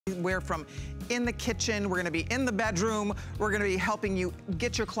wear from in the kitchen, we're gonna be in the bedroom, we're gonna be helping you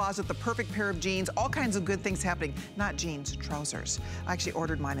get your closet the perfect pair of jeans, all kinds of good things happening. Not jeans, trousers. I actually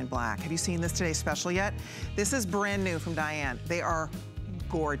ordered mine in black. Have you seen this today's special yet? This is brand new from Diane. They are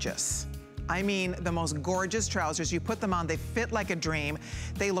gorgeous. I mean, the most gorgeous trousers. You put them on, they fit like a dream.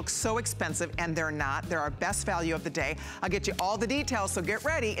 They look so expensive, and they're not. They're our best value of the day. I'll get you all the details, so get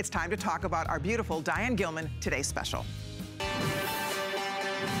ready. It's time to talk about our beautiful Diane Gilman Today's Special.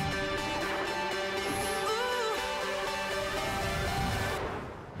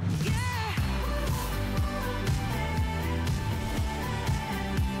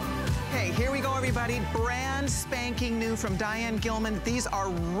 Here we go, everybody. Brand spanking new from Diane Gilman. These are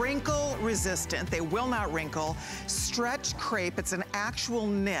wrinkle resistant. They will not wrinkle. Stretch crepe. It's an actual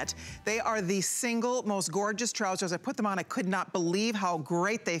knit. They are the single most gorgeous trousers. I put them on. I could not believe how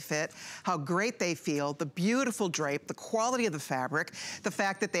great they fit, how great they feel, the beautiful drape, the quality of the fabric, the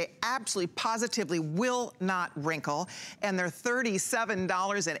fact that they absolutely positively will not wrinkle, and they're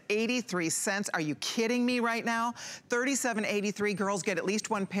 $37.83. Are you kidding me right now? $37.83. Girls get at least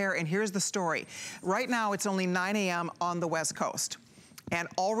one pair, and here's the story. Right now, it's only 9 a.m. on the West Coast. And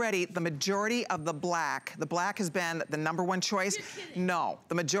already the majority of the black has been the #1 choice. No,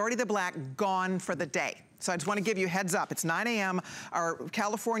 the majority of the black gone for the day. So I just want to give you a heads up. It's 9 a.m. Our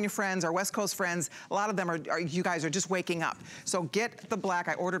California friends, our West Coast friends, a lot of them you guys are just waking up. So get the black.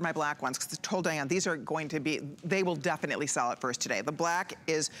 I ordered my black ones because I told Diane these are going to be, they will definitely sell it first today. The black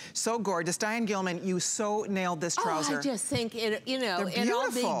is so gorgeous. Diane Gilman, you so nailed this trouser. Oh, I just think it, you know, it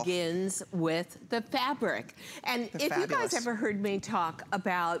all begins with the fabric. And if you guys ever heard me talk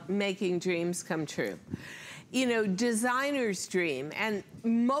about making dreams come true, you know, designer's dream, and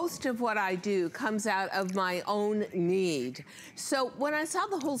most of what I do comes out of my own need. So when I saw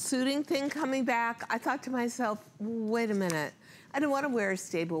the whole suiting thing coming back, I thought to myself, wait a minute. I don't want to wear a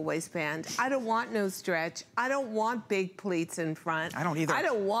stable waistband. I don't want no stretch. I don't want big pleats in front. I don't either. I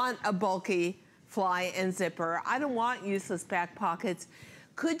don't want a bulky fly-in zipper. I don't want useless back pockets.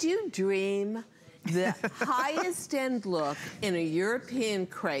 Could you dream the highest end look in a European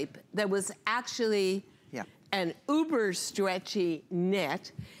crepe that was actually an uber stretchy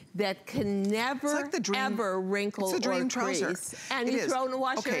knit that can never, ever wrinkle or crease, and you throw in a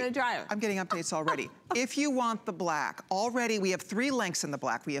washer and a dryer? I'm getting updates already. If you want the black, already we have 3 lengths in the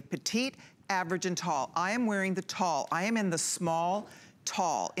black. We have petite, average, and tall. I am wearing the tall. I am in the small,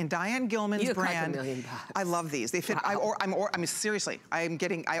 tall. In Diane Gilman's brand, $1 million. I love these. They fit. Wow. I mean, seriously,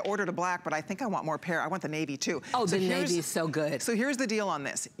 I ordered a black, but I think I want more pair. I want the navy too. Oh, so the navy is so good. So here's the deal on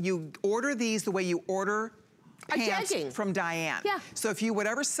this. You order these the way you order pants from Diane. Yeah. So if you,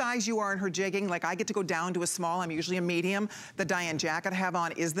 whatever size you are in her jegging, like I get to go down to a small, I'm usually a medium. The Diane jacket I have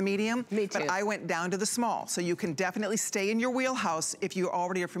on is the medium. Me too. But I went down to the small. So you can definitely stay in your wheelhouse if you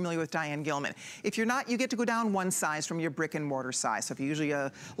already are familiar with Diane Gilman. If you're not, you get to go down 1 size from your brick and mortar size. So if you're usually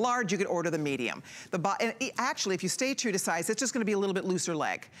a large, you could order the medium. And actually, if you stay true to size, it's just gonna be a little bit looser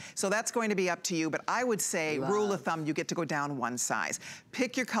leg. So that's going to be up to you, but I would say, rule of thumb, you get to go down 1 size.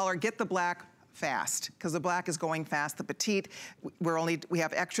 Pick your color, get the black fast, because the black is going fast. The petite, we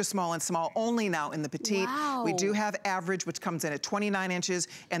have extra small and small only now in the petite. Wow. We do have average, which comes in at 29 inches,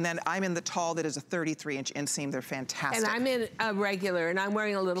 and then I'm in the tall that is a 33-inch inseam. They're fantastic. And I'm in a regular, and I'm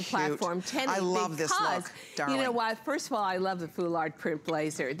wearing a little platform tennis. I love this look, darling. You know what? First of all, I love the foulard print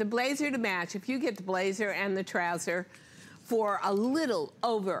blazer. The blazer to match, if you get the blazer and the trouser for a little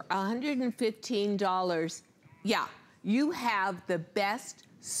over $115, yeah, you have the best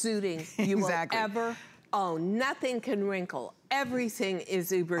suiting you will ever own. Nothing can wrinkle. Everything is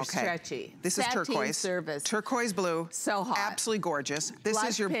uber stretchy. This is turquoise. Service. Turquoise blue. So hot. Absolutely gorgeous. This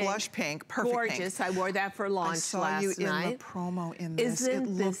is your blush pink. Perfect gorgeous. Pink. I wore that for launch last night. I saw you in the promo in this. Isn't it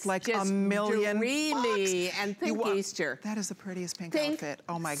looked like $1 million bucks. And think Easter. That is the prettiest pink outfit.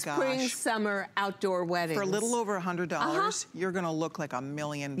 Oh my gosh. Spring, summer, outdoor weddings. For a little over $100, you're gonna look like $1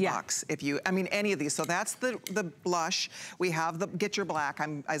 million bucks if you, I mean, any of these. So that's the blush. We have the, get your black.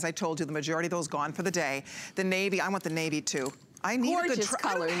 As I told you, the majority of those gone for the day. The navy, I want the navy too. I need gorgeous a good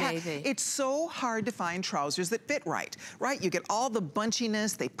color navy. It's so hard to find trousers that fit right? You get all the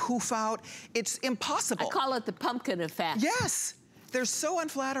bunchiness, they poof out. It's impossible. I call it the pumpkin effect. Yes. They're so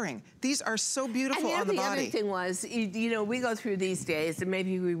unflattering. These are so beautiful on the body. And the other thing was, you know, we go through these days and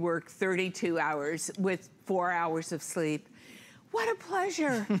maybe we work 32 hours with 4 hours of sleep. What a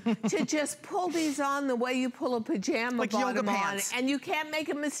pleasure to just pull these on the way you pull a pajama like bottom yoga on, pants. and you can't make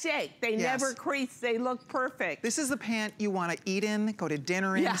a mistake. They never crease. They look perfect. This is the pant you want to eat in, go to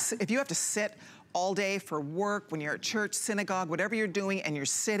dinner in. If you have to sit all day for work, when you're at church, synagogue, whatever you're doing, and you're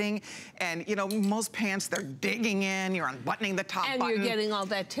sitting, and you know, most pants, they're digging in, you're unbuttoning the top button. And you're getting all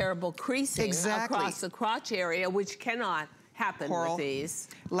that terrible creasing across the crotch area, which cannot happen Coral, with these.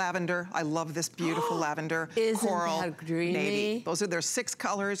 Lavender, I love this beautiful lavender. Isn't Coral, that dreamy? navy. Those are their 6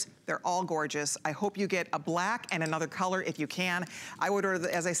 colors. They're all gorgeous. I hope you get a black and another color if you can. I would order,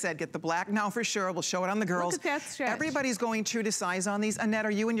 as I said, get the black now for sure. We'll show it on the girls. Look at that stretch. Everybody's going true to size on these. Annette,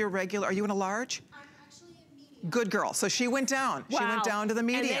 are you in your regular, are you in a large? I'm actually in medium. Good girl. So she went down. Wow. She went down to the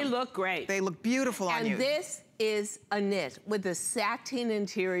medium. And they look great. They look beautiful on you. And this is a knit with a sateen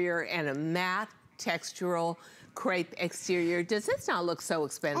interior and a matte textural crepe exterior. Does this not look so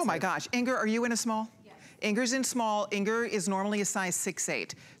expensive? Oh my gosh. Inger, are you in a small? Yes. Inger's in small. Inger is normally a size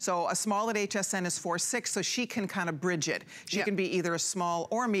 6'8". So a small at HSN is 4'6", so she can kind of bridge it. She can be either a small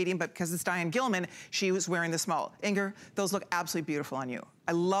or a medium, but because it's Diane Gilman, she was wearing the small. Inger, those look absolutely beautiful on you.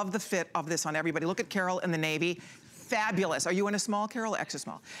 I love the fit of this on everybody. Look at Carol in the navy. Fabulous. Are you in a small, Carol, or extra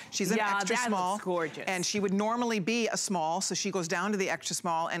small? She's an extra small. Looks gorgeous. And she would normally be a small, so she goes down to the extra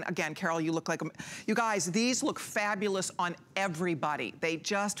small. And again, Carol, you look like a... You guys, these look fabulous on everybody. They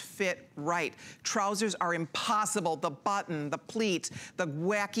just fit right. Trousers are impossible. The button, the pleats, the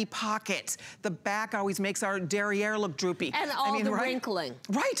wacky pockets. The back always makes our derriere look droopy. And all the wrinkling.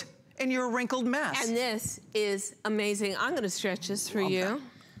 Right. And you're a wrinkled mess. And this is amazing. I'm going to stretch this for you.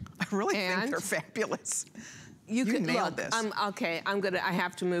 I really think they're fabulous. You could nailed look, this. Okay, I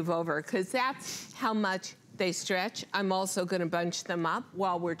have to move over because that's how much they stretch. I'm also gonna bunch them up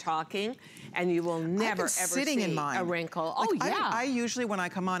while we're talking, and you will never ever see a wrinkle. Like, oh yeah. I usually, when I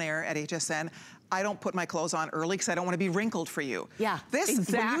come on air at HSN, I don't put my clothes on early because I don't want to be wrinkled for you. Yeah,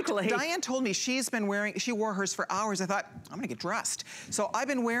 exactly. Diane told me she wore hers for hours. I thought, I'm gonna get dressed. So I've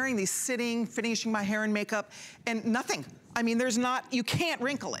been wearing these sitting, finishing my hair and makeup, and nothing. I mean, you can't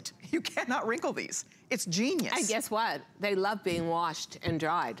wrinkle it. You cannot wrinkle these. It's genius. And guess what? They love being washed and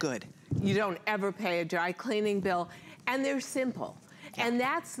dried. Good. You don't ever pay a dry cleaning bill, and they're simple. Yeah. And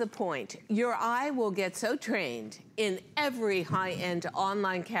that's the point. Your eye will get so trained in every high-end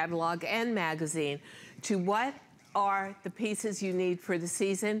online catalog and magazine to what are the pieces you need for the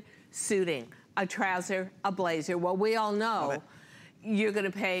season. Suiting, a trouser, a blazer. Well, we all know you're gonna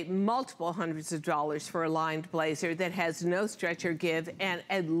pay multiple hundreds of dollars for a lined blazer that has no stretch or give, and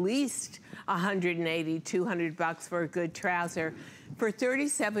at least $180, $200 for a good trouser. For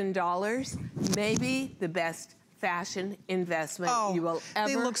 $37, maybe the best fashion investment you will ever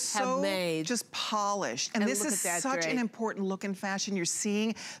they look so made. Just polished. And this is such an important look in fashion. You're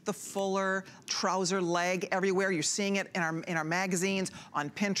seeing the fuller trouser leg everywhere. You're seeing it in our magazines, on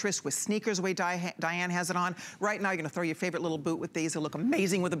Pinterest, with sneakers the way Diane has it on. Right now, you're gonna throw your favorite little boot with these. They look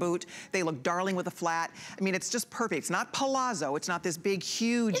amazing with a boot. They look darling with a flat. I mean, it's just perfect. It's not palazzo. It's not this big,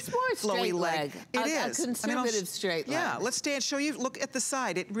 huge, it's more flowy leg. It is. A conservative straight leg. Yeah, let's stand, show you, look at the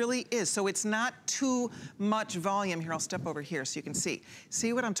side. It really is. So it's not too much volume. Here, I'll step over here so you can see.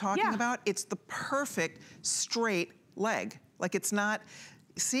 See what I'm talking about? It's the perfect straight leg. Like it's not,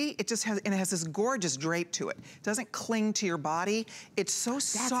 see, it just has, and it has this gorgeous drape to it. It doesn't cling to your body. It's so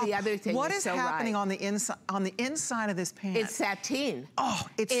soft. That's the other thing. What is happening on the inside of this pant? It's sateen. Oh,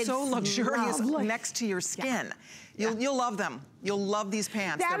 it's so luxurious next to your skin. You'll love them. You'll love these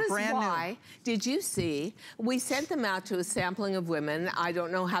pants. They're brand new. That is why, did you see, we sent them out to a sampling of women. I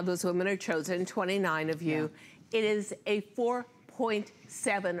don't know how those women are chosen, 29 of you. It is a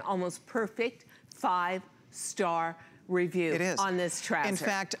 4.7, almost perfect 5-star review on this trouser. In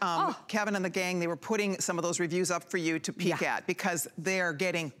fact, Kevin and the gang, they were putting some of those reviews up for you to peek at because they're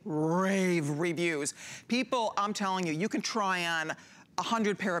getting rave reviews. People, I'm telling you, you can try on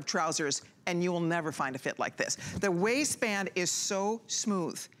 100 pair of trousers and you will never find a fit like this. The waistband is so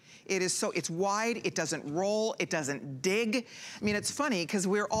smooth. It is so, it's wide, it doesn't roll, it doesn't dig. I mean, it's funny because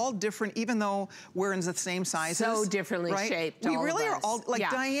we're all different, even though we're in the same sizes. So differently shaped, We really are all, like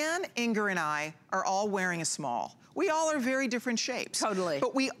Diane, Inger, and I are all wearing a small. We all are very different shapes. Totally.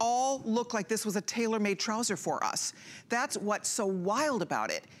 But we all look like this was a tailor-made trouser for us. That's what's so wild about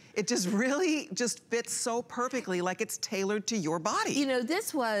it. It just really just fits so perfectly, like it's tailored to your body. You know,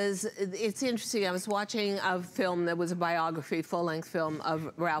 this was, it's interesting. I was watching a film that was a biography, full-length film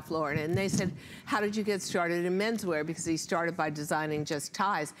of Ralph Lauren, and they said, how did you get started in menswear? Because he started by designing just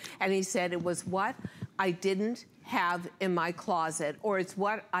ties. And he said it was what I didn't have in my closet, or it's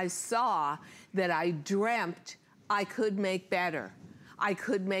what I saw that I dreamt I could make better. I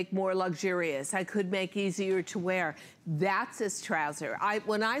could make more luxurious. I could make easier to wear. That's this trouser.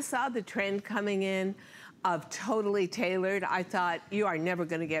 When I saw the trend coming in of totally tailored, I thought, you are never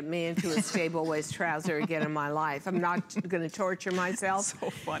gonna get me into a stable waist trouser again in my life. I'm not gonna torture myself. So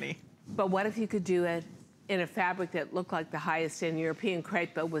funny. But what if you could do it in a fabric that looked like the highest end European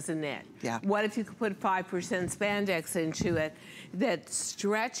crepe but was a knit? Yeah. What if you could put 5% spandex into it that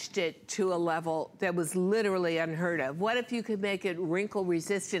stretched it to a level that was literally unheard of? What if you could make it wrinkle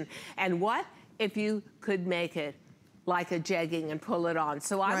resistant? And what if you could make it like a jegging and pull it on?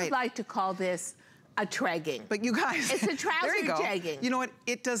 So I would like to call this a tregging. But you guys, it's a trouser jegging. You know what?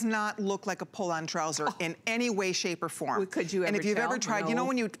 It does not look like a pull-on trouser in any way, shape, or form. Well, could you ever And if you've tell? ever tried, you know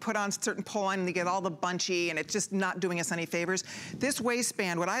when you put on certain pull-on and you get all the bunchy and it's just not doing us any favors? This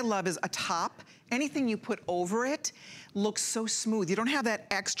waistband, what I love is a top. Anything you put over it looks so smooth. You don't have that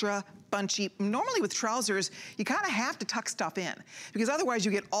extra bunchy. Normally with trousers, you kind of have to tuck stuff in because otherwise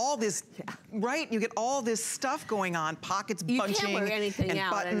you get all this, right? You get all this stuff going on, pockets bunching and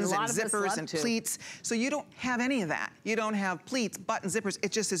buttons and zippers and pleats. So you don't have any of that. You don't have pleats, buttons, zippers.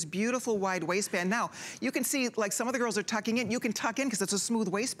 It's just this beautiful wide waistband. Now, you can see like some of the girls are tucking in. You can tuck in because it's a smooth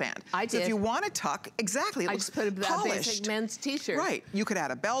waistband. I did. So if you want to tuck, exactly, it looks just put a basic men's t-shirt. Right. You could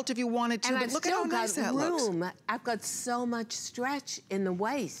add a belt if you wanted to, but look at how nice that looks. I've got so much stretch in the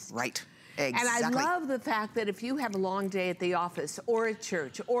waist. Right. Exactly. And I love the fact that if you have a long day at the office or at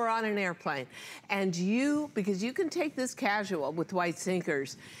church or on an airplane, and because you can take this casual with white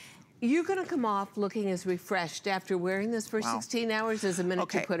sneakers, you're gonna come off looking as refreshed after wearing this for 16 hours as a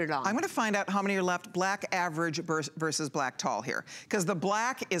minute you put it on. I'm gonna find out how many are left black average versus black tall here. Because the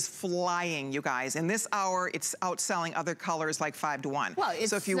black is flying, you guys. In this hour, it's outselling other colors like 5 to 1. Well,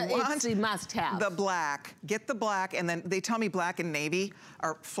 so if you want it's the must-have. The black, get the black, and then they tell me black and navy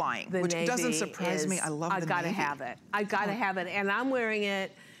are flying, which doesn't surprise me. I love the navy. I gotta have it. I gotta have it, and I'm wearing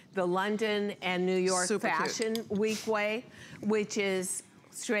it the London and New York Fashion Week way, which is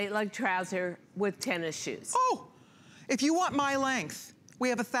straight leg trouser with tennis shoes. Oh, if you want my length, we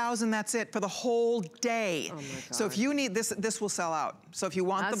have 1,000, that's it, for the whole day. Oh my God. So if you need this, this will sell out. So if you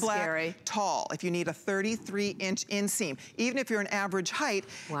want the black tall, if you need a 33-inch inseam, even if you're an average height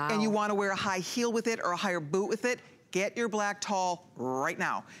and you want to wear a high heel with it or a higher boot with it, get your black tall right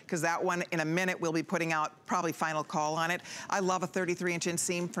now, because that one in a minute we'll be putting out probably final call on it. I love a 33-inch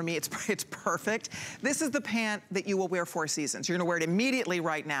inseam. For me, it's perfect. This is the pant that you will wear 4 seasons. You're gonna wear it immediately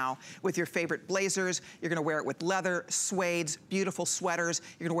right now with your favorite blazers. You're gonna wear it with leather, suedes, beautiful sweaters.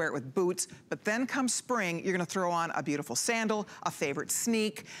 You're gonna wear it with boots. But then come spring, you're gonna throw on a beautiful sandal, a favorite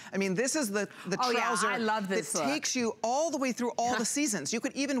sneak. I mean, this is the trouser I love this that takes you all the way through all the seasons. You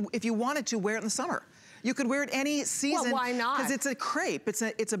could even, if you wanted to, wear it in the summer. You could wear it any season. Well, why not? Because it's a crepe.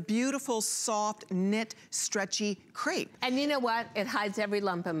 It's a beautiful, soft, knit, stretchy crepe. And you know what? It hides every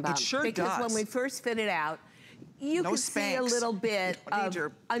lump and bump. It sure does. Because when we first fit it out, you could see a little bit of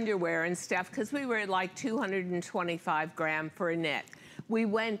underwear and stuff, because we were at like 225 gram for a knit. We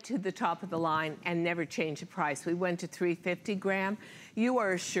went to the top of the line and never changed the price. We went to 350 gram. You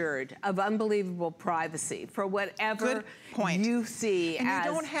are assured of unbelievable privacy for whatever you see and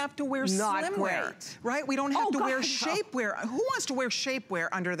you don't have to wear swimwear, right? We don't have to wear shapewear. Who wants to wear shapewear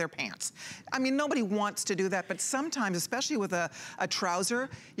under their pants? I mean, nobody wants to do that, but sometimes, especially with a trouser,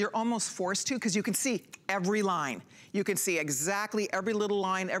 you're almost forced to, because you can see every line. You can see exactly every little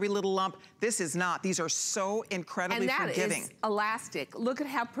line, every little lump. This is not. These are so incredibly forgiving. And that is elastic. Look at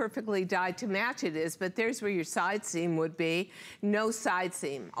how perfectly dyed to match it is, but there's where your side seam would be. No side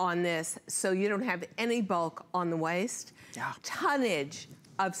seam on this, so you don't have any bulk on the waist. Tonnage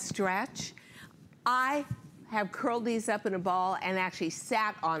of stretch. I have curled these up in a ball and actually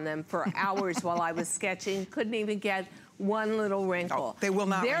sat on them for hours while I was sketching. Couldn't even get one little wrinkle. They will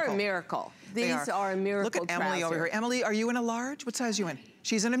not They're a miracle. These are a miracle. Look at Emily over here. Emily, are you in a large? What size are you in?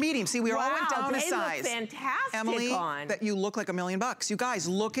 She's in a medium. See, we all went down a size. They look fantastic, Emily, that you look like $1 million. You guys,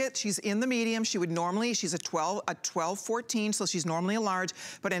 look at, she's in the medium. She would normally, she's a 12, 14, so she's normally a large.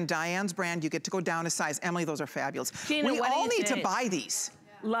 But in Diane's brand, you get to go down a size. Emily, those are fabulous. Gina, we all need to buy these.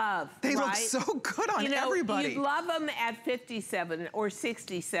 Love, They look so good on everybody. You'd love them at 57 or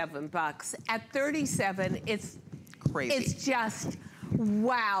 67 bucks. At 37, it's crazy. It's just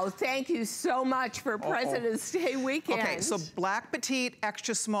wow. Thank you so much for President's Day weekend. Okay, so black petite,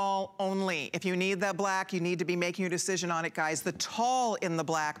 extra small only. If you need that black, you need to be making your decision on it, guys. The tall in the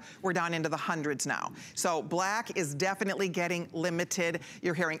black, we're down into the hundreds now. So black is definitely getting limited.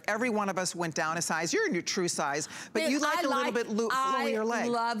 You're hearing every one of us went down a size. You're in your true size, but you like a little bit flowier leg. I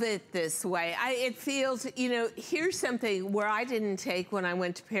love it this way. It feels, you know, here's something where I didn't take when I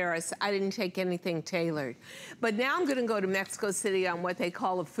went to Paris. I didn't take anything tailored. But now I'm gonna go to Mexico City on what they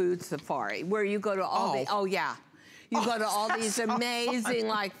call a food safari, where you go to all the, you go to all these amazing,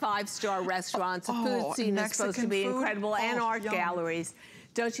 like 5-star restaurants. The food scene is supposed to be incredible, and art galleries.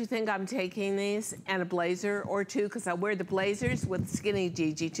 Don't you think I'm taking these and a blazer or two? Because I wear the blazers with skinny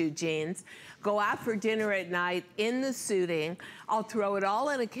GG2 jeans, go out for dinner at night in the suiting. I'll throw it all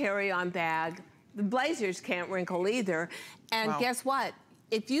in a carry-on bag. The blazers can't wrinkle either. And guess what?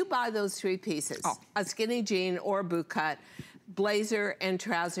 If you buy those 3 pieces, a skinny jean or a boot cut, blazer and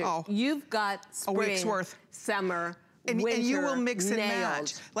trouser, you've got spring, a week's worth. Summer, and you will mix and nailed.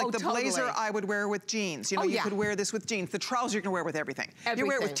 match. Like the blazer I would wear with jeans. You know, you could wear this with jeans. The trouser you can wear with everything. You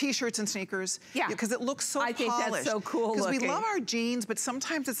wear it with t-shirts and sneakers. Yeah. Because it looks so polished. I think that's so cool looking. Because we love our jeans, but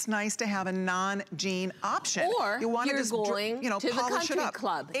sometimes it's nice to have a non-jean option. Or you're going to the country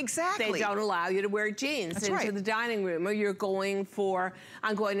club. Exactly. They don't allow you to wear jeans into the dining room. Or you're going for,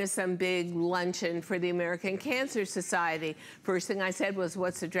 I'm going to some big luncheon for the American Cancer Society. First thing I said was,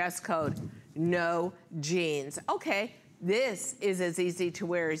 what's the dress code? No jeans. Okay, this is as easy to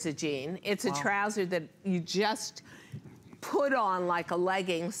wear as a jean. It's a trouser that you just put on like a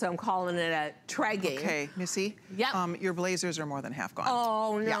legging, so I'm calling it a tregging. Okay, Missy. Yeah. Your blazers are more than half gone.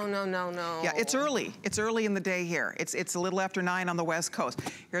 Oh, no, no. Yeah, it's early. It's early in the day here. It's a little after 9 on the West Coast.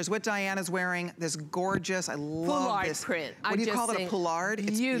 Here's what Diana's wearing. This gorgeous, I love this. Print. What do you call it, a poulard?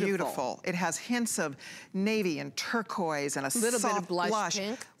 Beautiful. It's beautiful. It has hints of navy and turquoise and a little soft bit of blush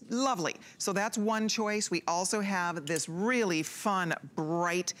pink. Lovely. So that's one choice. We also have this really fun,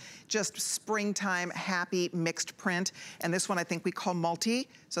 bright, just springtime happy mixed print. And this one I think we call multi.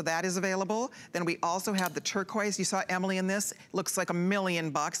 So that is available. Then we also have the turquoise. You saw Emily in this. Looks like $1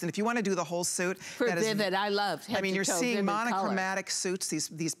 million. And if you want to do the whole suit, for vivid, I love. I mean, you're seeing monochromatic suits.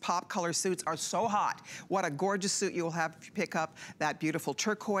 These pop color suits are so hot. What a gorgeous suit you will have if you pick up that beautiful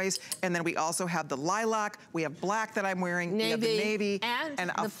turquoise. And then we also have the lilac. We have black that I'm wearing. Navy, we have the navy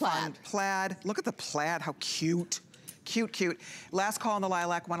and a fun plaid. Look at the plaid. How cute. Cute, cute. Last call on the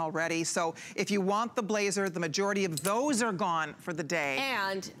lilac one already. So if you want the blazer, the majority of those are gone for the day.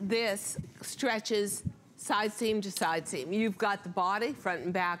 And this stretches side seam to side seam. You've got the body, front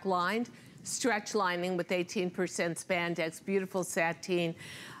and back lined, stretch lining with 18% spandex, beautiful sateen.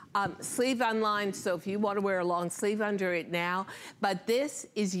 Sleeve unlined, so if you want to wear a long sleeve under it now. But this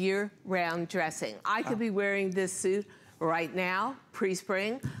is year-round dressing. I could be wearing this suit right now,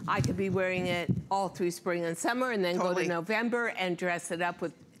 pre-spring. I could be wearing it all through spring and summer and then go to November and dress it up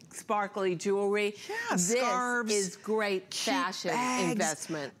with sparkly jewelry. Yeah, scarves. This is great fashion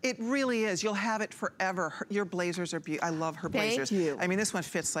investment. It really is. You'll have it forever. Your blazers are beautiful. I love her blazers. Thank you. I mean, this one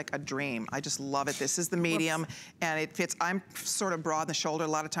fits like a dream. I just love it. This is the medium, and it fits. I'm sort of broad in the shoulder. A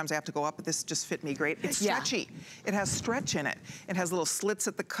lot of times I have to go up, but this just fit me great. It's stretchy. It has stretch in it. It has little slits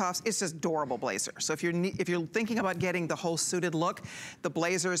at the cuffs. It's just adorable blazer. So if you're thinking about getting the whole suited look, the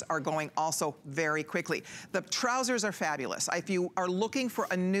blazers are going also very quickly. The trousers are fabulous. If you are looking for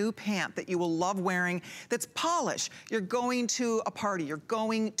a new pant that you will love wearing that's polished. You're going to a party, you're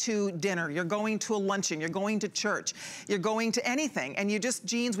going to dinner, you're going to a luncheon, you're going to church, you're going to anything, and you just,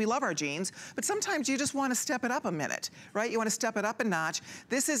 jeans, we love our jeans, but sometimes you just want to step it up a minute, right? You want to step it up a notch.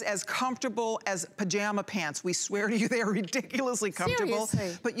 This is as comfortable as pajama pants. We swear to you, they are ridiculously comfortable.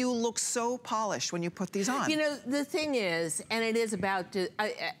 Seriously. But you look so polished when you put these on. You know, the thing is, and it is about,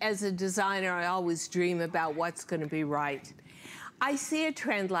 as a designer, I always dream about what's going to be right. I see a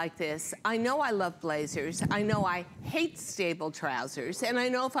trend like this. I know I love blazers. I know I hate stable trousers. And I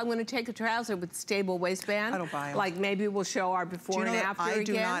know if I'm going to take a trouser with stable waistband, I don't buy them. Like maybe we'll show our before and after again. I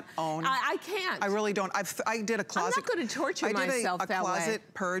do not own. I can't. I really don't. I did a closet. I'm not going to torture myself that way. I did a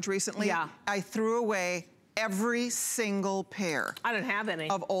closet purge recently. Yeah. I threw away every single pair. I don't have any.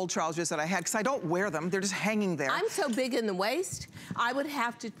 Of old trousers that I had, because I don't wear them. They're just hanging there. I'm so big in the waist, I would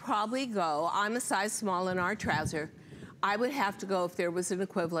have to probably go, I'm a size small in our trouser, I would have to go, if there was an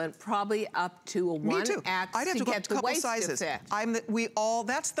equivalent, probably up to a 1X I'd have to get the waist sizes. to fit.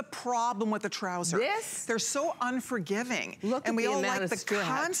 That's the problem with the trouser. They're so unforgiving. Look and at we the all amount like of the stretch.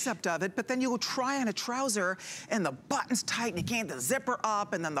 concept of it, but then you will try on a trouser and the button's tight and you can't get the zipper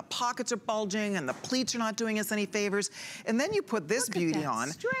up and then the pockets are bulging and the pleats are not doing us any favors. And then you put this beauty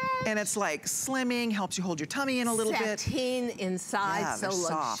on and it's like slimming, helps you hold your tummy in a little bit. Sateen inside, so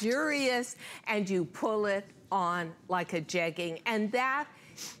luxurious, and you pull it on like a jegging, and that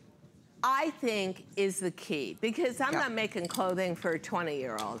I think is the key, because I'm not making clothing for a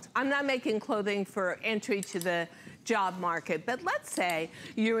 20-year-old. I'm not making clothing for entry to the job market, but let's say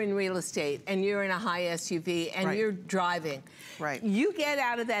you're in real estate and you're in a high SUV and you're driving. You get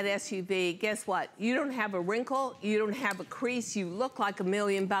out of that SUV, guess what? You don't have a wrinkle, you don't have a crease, you look like $1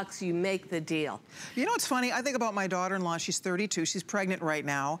 million, you make the deal. You know what's funny? I think about my daughter-in-law, she's 32, she's pregnant right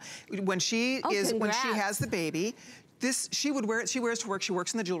now. When she has the baby, This, she would wear it, she wears to work, she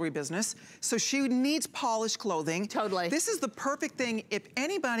works in the jewelry business, so she needs polished clothing. Totally. This is the perfect thing if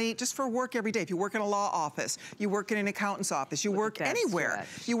anybody, just for work every day, if you work in a law office, you work in an accountant's office, you work anywhere,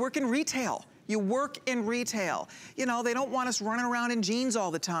 you work in retail. You work in retail. You know, they don't want us running around in jeans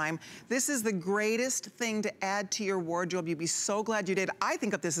all the time. This is the greatest thing to add to your wardrobe. You'd be so glad you did. I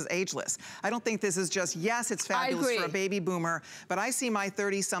think of this as ageless. I don't think this is just, yes, it's fabulous for a baby boomer, but I see my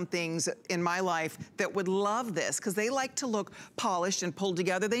 30-somethings in my life that would love this because they like to look polished and pulled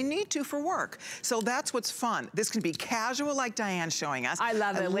together. They need to for work. So that's what's fun. This can be casual like Diane's showing us. I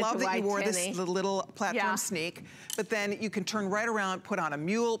love it. I love that you wore tinny. this little platform sneak, but then you can turn right around, put on a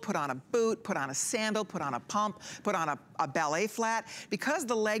mule, put on a boot, put on a sandal, put on a pump, put on a ballet flat. Because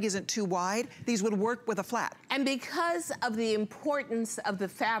the leg isn't too wide, these would work with a flat. And because of the importance of the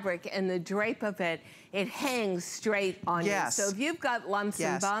fabric and the drape of it, it hangs straight on you. So if you've got lumps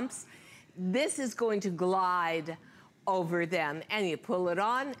and bumps, this is going to glide over them. And you pull it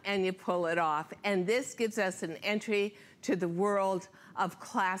on and you pull it off. And this gives us an entry to the world of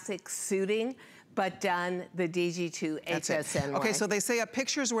classic suiting, but done the DG2 HSN way. Okay, so they say a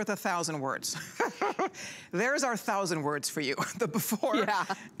picture's worth 1,000 words. There's our 1,000 words for you, the before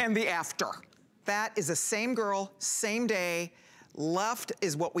and the after. That is the same girl, same day. Left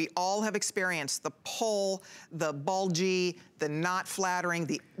is what we all have experienced, the pull, the bulgy, the not flattering,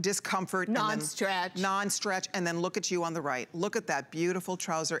 the discomfort. Non-stretch. Non-stretch, and then look at you on the right. Look at that beautiful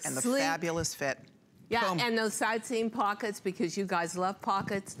trouser and the fabulous fit. Yeah, boom. And those side seam pockets, because you guys love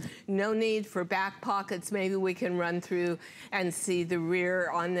pockets. No need for back pockets. Maybe we can run through and see the rear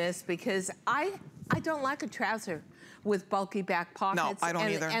on this, because I don't like a trouser with bulky back pockets. No, I don't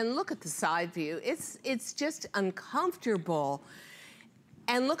either. And look at the side view. It's just uncomfortable.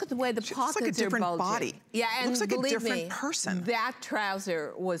 And look at the way the pockets are bulging. Looks like a different body. Yeah, and looks like a different me, person. That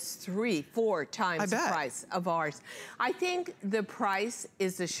trouser was 3-4 times the price of ours. I think the price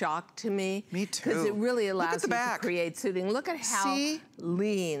is a shock to me. Me too. Because it really allows you to create suiting. Look at how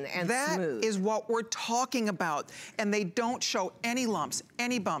lean and smooth. That is what we're talking about. And they don't show any lumps,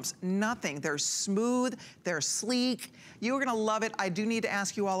 any bumps, nothing. They're smooth, they're sleek. You're gonna love it. I do need to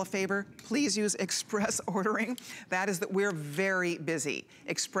ask you all a favor. Please use express ordering. That is that we're very busy.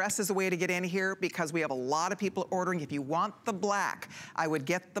 Express is the way to get in here because we have a lot of people ordering. If you want the black, I would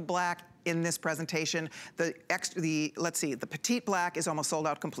get the black in this presentation. Let's see, the petite black is almost sold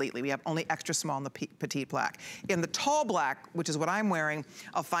out completely. We have only extra small in the petite black. In the tall black, which is what I'm wearing,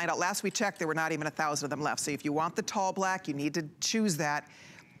 I'll find out, last we checked, there were not even 1,000 of them left. So if you want the tall black, you need to choose that.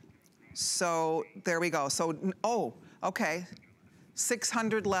 So there we go. So, okay.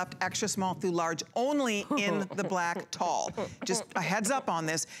 600 left, extra small through large, only in the black tall. Just a heads up on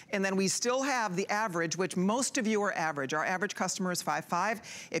this. And then we still have the average, which most of you are average. Our average customer is 5'5".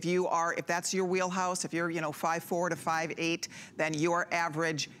 If that's your wheelhouse, if you're 5'4" to 5'8", then your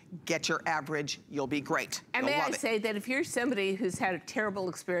average, get your average, you'll be great. And may I say that if you're somebody who's had a terrible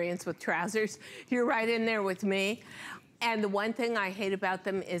experience with trousers, you're right in there with me. And the one thing I hate about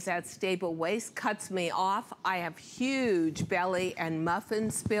them is that stable waist cuts me off. I have huge belly and muffin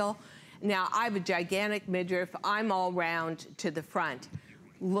spill. Now, I have a gigantic midriff. I'm all round to the front.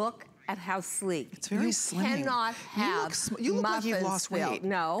 Look at how sleek. It's very slim. You cannot have you look like you've lost weight.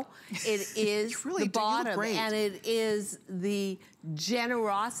 No, it is really the bottom, great. and it is the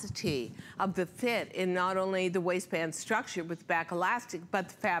generosity of the fit in not only the waistband structure with the back elastic, but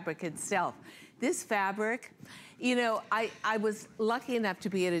the fabric itself. This fabric, you know, I was lucky enough to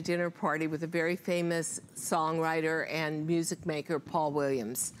be at a dinner party with a very famous songwriter and music maker, Paul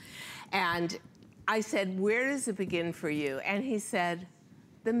Williams. And I said, where does it begin for you? And he said,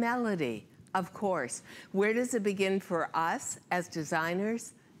 the melody, of course. Where does it begin for us as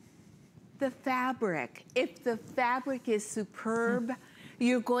designers? The fabric. If the fabric is superb,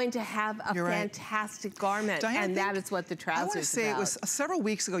 you're going to have a fantastic garment, Diane, and that is what the trousers I want to say it was several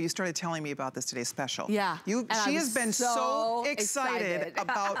weeks ago you started telling me about this Today's Special. Yeah. She has been so excited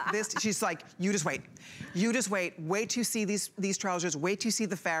about this. She's like, you just wait. You just wait. Wait till you see these trousers. Wait till you see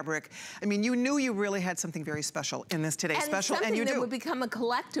the fabric. I mean, you knew you really had something very special in this Today's Special, and you do. Something that would become a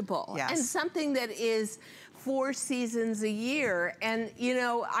collectible. Yes. And something that is 4 seasons a year. And, you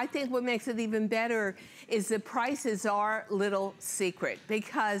know, I think what makes it even better is the prices are little secret,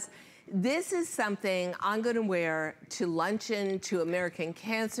 because this is something I'm going to wear to luncheon, to American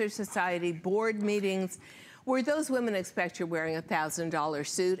Cancer Society board meetings. where those women expect you're wearing a $1,000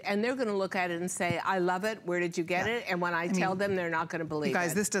 suit, and they're gonna look at it and say, I love it, where did you get it? And when I tell them, they're not gonna believe it. You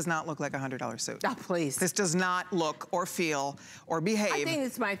guys, this does not look like a $100 suit. Oh, please. This does not look or feel or behave. I think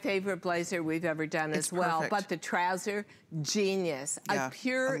it's my favorite blazer we've ever done as well. Perfect. But the trouser, genius. Yeah, a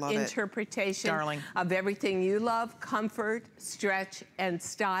pure interpretation of everything you love, comfort, stretch, and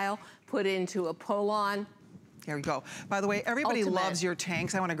style, put into a pull-on. There we go. By the way, everybody loves your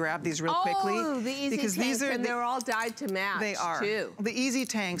tanks. I want to grab these real quickly. Oh, the easy because tanks, these are and they're all dyed to match, They are. too. The easy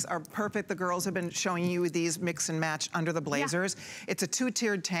tanks are perfect. The girls have been showing you these mix and match under the blazers. Yeah. It's a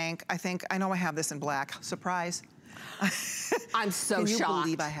two-tiered tank. I know I have this in black. Surprise. I'm so shocked. Can you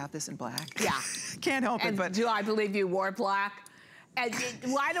believe I have this in black? Yeah. Can't help it, but... do I believe you wore black? And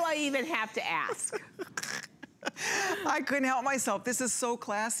why do I even have to ask? I couldn't help myself. This is so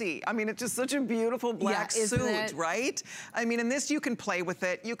classy. I mean, it's just such a beautiful black suit, right? I mean, in this, you can play with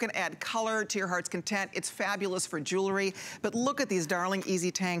it. You can add color to your heart's content. It's fabulous for jewelry. But look at these darling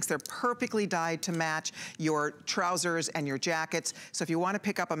easy tanks. They're perfectly dyed to match your trousers and your jackets. So if you want to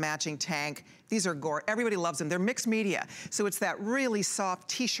pick up a matching tank, these are gore. Everybody loves them. They're mixed media. So it's that really soft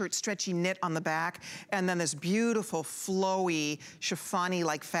t-shirt stretchy knit on the back, and then this beautiful flowy chiffon-y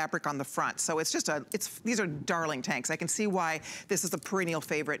like fabric on the front. So it's just these are darling tanks. I can see why this is a perennial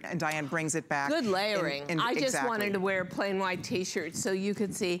favorite, and Diane brings it back. Good layering. I just wanted to wear a plain white t-shirt so you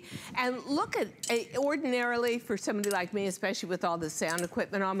could see. And look at, ordinarily for somebody like me, especially with all the sound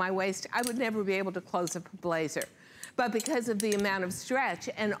equipment on my waist, I would never be able to close up a blazer. But because of the amount of stretch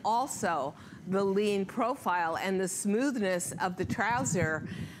and also the lean profile and the smoothness of the trouser,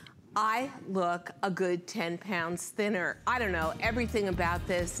 I look a good 10 pounds thinner. I don't know, everything about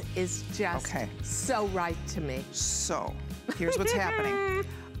this is just so right to me. So, here's what's happening.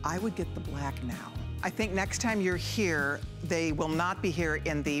 I would get the black now. I think next time you're here, they will not be here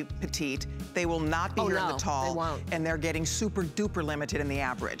in the petite. They will not be here in the tall. They won't. And they're getting super duper limited in the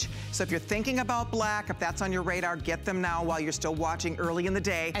average. So if you're thinking about black, if that's on your radar, get them now while you're still watching early in the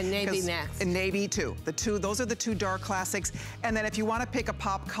day. And navy next. And navy too. Those are the two dark classics. And then if you want to pick a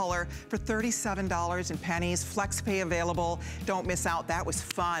pop color for $37 and pennies, flex pay available. Don't miss out. That was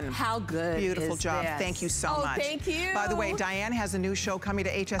fun. How good Beautiful job. This? Thank you so much. Thank you. By the way, Diane has a new show coming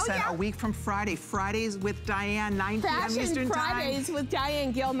to HSN a week from Friday. Fridays with Diane, 9 p.m. Eastern Time. Fridays with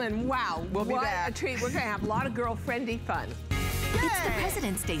Diane Gilman. Wow. We'll be back. What a treat. We're going to have a lot of girl-friendly fun. Yay. It's the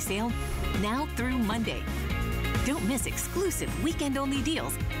President's Day sale, now through Monday. Don't miss exclusive weekend-only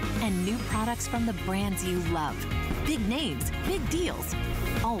deals and new products from the brands you love. Big names, big deals,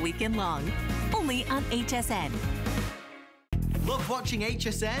 all weekend long. Only on HSN. Love watching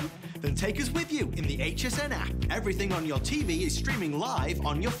HSN? Then take us with you in the HSN app. Everything on your TV is streaming live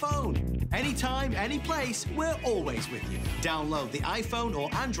on your phone. Anytime, any place, we're always with you. Download the iPhone or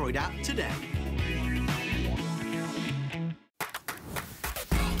Android app today.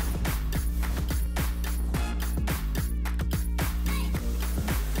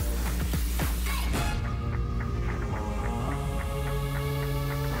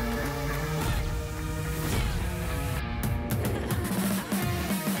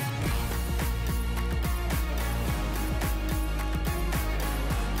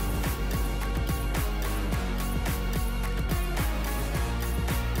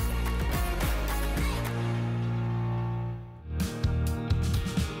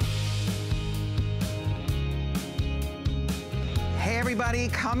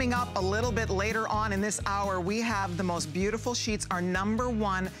 Coming up a little bit later on in this hour, we have the most beautiful sheets, our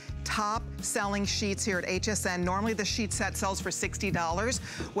 #1 top selling sheets here at HSN. Normally the sheet set sells for $60.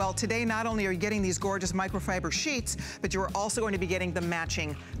 Well, today not only are you getting these gorgeous microfiber sheets, but you are also going to be getting the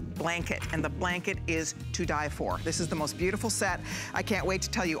matching blanket, and the blanket is to die for. This is the most beautiful set. I can't wait to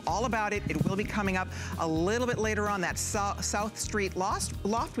tell you all about it. It will be coming up a little bit later on. That South Street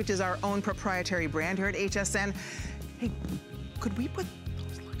Loft, which is our own proprietary brand here at HSN. Hey, could we put...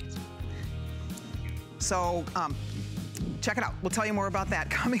 So, check it out. We'll tell you more about that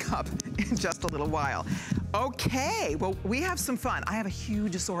coming up in just a little while. Okay, well, we have some fun. I have a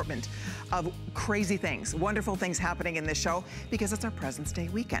huge assortment of crazy things, wonderful things happening in this show because it's our President's Day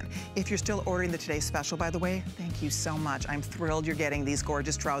weekend. If you're still ordering the Today Special, by the way, thank you so much. I'm thrilled you're getting these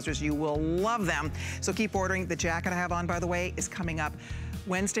gorgeous trousers. You will love them. So keep ordering. The jacket I have on, by the way, is coming up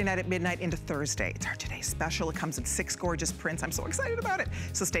Wednesday night at midnight into Thursday. It's our Today Special. It comes in 6 gorgeous prints. I'm so excited about it.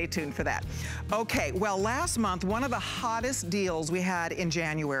 So stay tuned for that. Okay, well, last month, one of the hottest deals we had in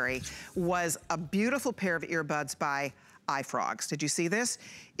January was a beautiful pair of earbuds by iFrogs. Did you see this?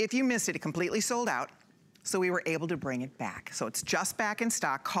 If you missed it, it completely sold out. So we were able to bring it back. So it's just back in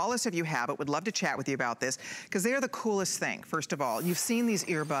stock. Call us if you have it. Would love to chat with you about this because they are the coolest thing. First of all, you've seen these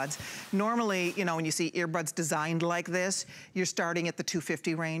earbuds. Normally, you know, when you see earbuds designed like this, you're starting at the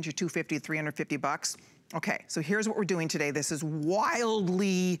 $250 range, or $250, $350. Okay, so here's what we're doing today. This is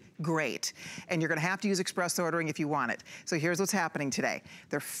wildly great. And you're gonna have to use express ordering if you want it. So here's what's happening today.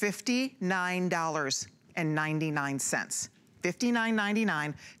 They're $59.99.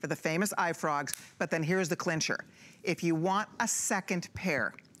 $59.99 for the famous iFrogs, but then here's the clincher. If you want a second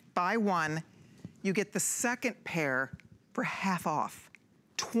pair, buy one, you get the second pair for half off,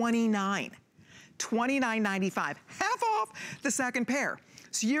 $29.95, half off the second pair.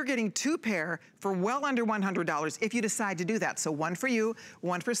 So you're getting 2 pair for well under $100 if you decide to do that. So one for you,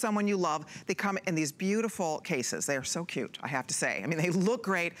 one for someone you love. They come in these beautiful cases. They are so cute, I have to say. I mean, they look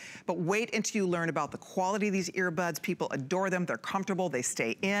great, but wait until you learn about the quality of these earbuds. People adore them, they're comfortable, they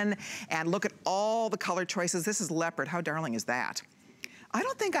stay in, and look at all the color choices. This is leopard, how darling is that? I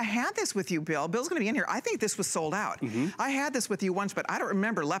don't think I had this with you, Bill. Bill's gonna be in here. I think this was sold out. I had this with you once, but I don't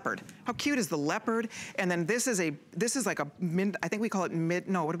remember leopard. How cute is the leopard? And then this is like a I think we call it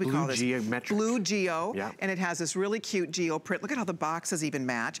no, what do we call this? Geometric. Blue geo, yeah. And it has this really cute geo print. Look at how the boxes even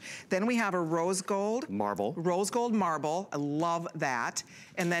match. Then we have a rose gold. Marble. Rose gold marble, I love that.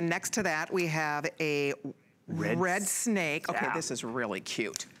 And then next to that, we have a red snake. Okay, this is really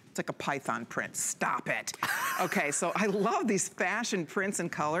cute. It's like a python print, stop it. Okay, so I love these fashion prints and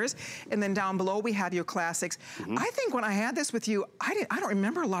colors. And then down below we have your classics. I think when I had this with you, I don't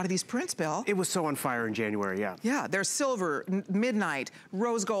remember a lot of these prints, Bill. It was so on fire in January, yeah. Yeah, there's silver, midnight,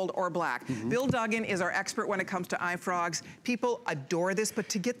 rose gold, or black. Bill Duggan is our expert when it comes to iFrogs. People adore this, but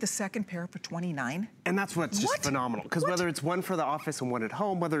to get the second pair for $29? And that's what's just phenomenal. Because whether it's one for the office and one at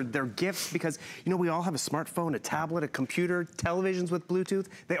home, whether they're gifts, because you know we all have a smartphone, a tablet, a computer, televisions with Bluetooth,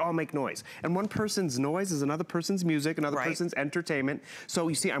 they all make noise. And one person's noise is another person's music, another person's entertainment. So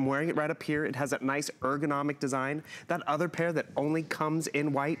you see, I'm wearing it right up here. It has that nice ergonomic design. That other pair that only comes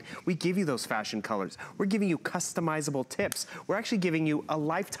in white, we give you those fashion colors. We're giving you customizable tips. We're actually giving you a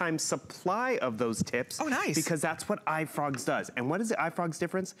lifetime supply of those tips. Oh, nice. Because that's what iFrogs does. And what is the iFrogs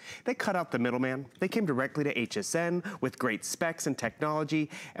difference? They cut out the middleman. They came directly to HSN with great specs and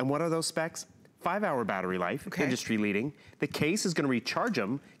technology. And what are those specs? 5-hour battery life, industry leading. The case is gonna recharge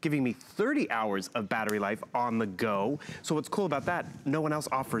them, giving me 30 hours of battery life on the go. So what's cool about that, no one else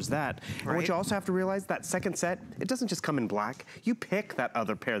offers that. And what you also have to realize, that second set, it doesn't just come in black. You pick that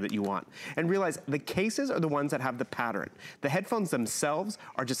other pair that you want. And realize the cases are the ones that have the pattern. The headphones themselves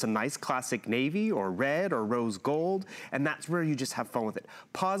are just a nice classic navy or red or rose gold, and that's where you just have fun with it.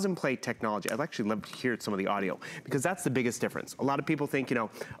 Pause and play technology. I'd actually love to hear some of the audio, because that's the biggest difference. A lot of people think, you know,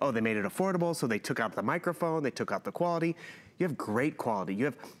 oh, they made it affordable, so they took out the microphone, they took out the quality. You have great quality. You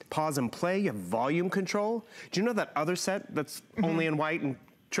have pause and play, you have volume control. Do you know that other set that's only in white and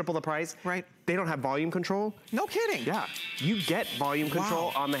triple the price? Right. They don't have volume control. No kidding. Yeah, you get volume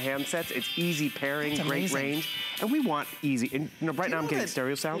control on the handsets. It's easy pairing, great range, and we want easy. And you know, right now I'm getting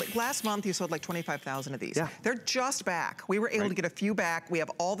stereo sound. Last month you sold like 25,000 of these. Yeah. They're just back. We were able to get a few back. We have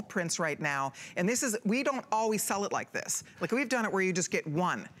all the prints right now, and this is, we don't always sell it like this. Like we've done it where you just get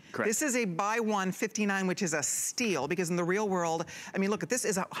one. Correct. This is a buy one 59, which is a steal, because in the real world, I mean, look, this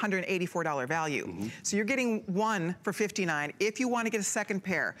is a $184 value. So you're getting one for 59. If you want to get a second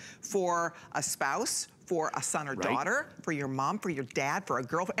pair for a spouse, for a son or daughter, for your mom, for your dad, for a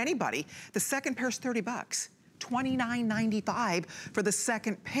girl, for anybody, the second pair is 30 bucks. $29.95 for the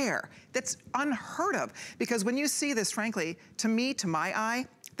second pair. That's unheard of, because when you see this, frankly, to me, to my eye,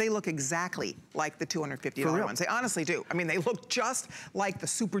 they look exactly like the $250 ones. They honestly do. I mean, they look just like the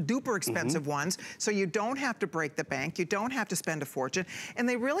super duper expensive ones, so you don't have to break the bank, you don't have to spend a fortune, and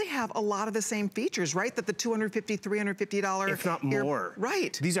they really have a lot of the same features, right? That the $250, $350... If not more.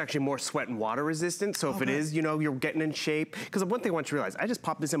 Right. These are actually more sweat and water resistant, so if it is, you know, you're getting in shape, because one thing I want you to realize, I just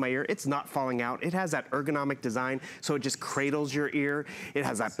popped this in my ear, it's not falling out. It has that ergonomic design, so it just cradles your ear. It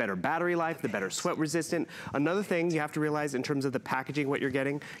has that better battery life, the better sweat resistant. Another thing you have to realize in terms of the packaging, what you're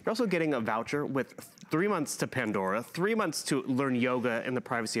getting, you're also getting a voucher with 3 months to Pandora, 3 months to learn yoga in the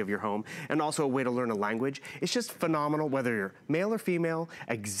privacy of your home, and also a way to learn a language. It's just phenomenal, whether you're male or female,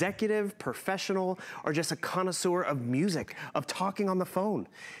 executive, professional, or just a connoisseur of music, of talking on the phone.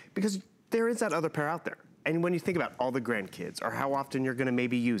 Because there is that other pair out there. And when you think about all the grandkids, or how often you're gonna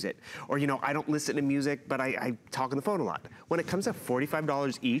maybe use it, or you know, I don't listen to music, but I talk on the phone a lot. When it comes to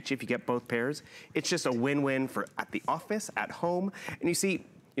 $45 each, if you get both pairs, it's just a win-win for at the office, at home, and you see,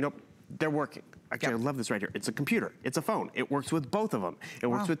 you know, they're working. Actually, I love this right here. It's a computer, it's a phone. It works with both of them. It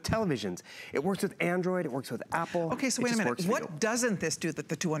works with televisions. It works with Android, it works with Apple. Okay, so wait a minute. What doesn't this do that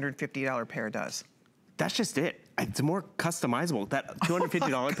the $250 pair does? That's just it. It's more customizable. That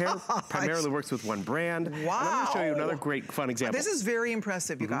 $250 pair primarily works with one brand. Wow. And I'm going to show you another great fun example. This is very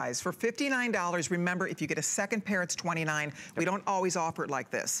impressive, you guys. For $59, remember, if you get a second pair, it's $29. We don't always offer it like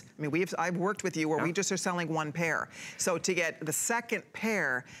this. I mean, I've worked with you where we just are selling one pair. So to get the second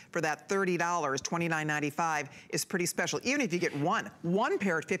pair for that $30, $29.95 is pretty special. Even if you get one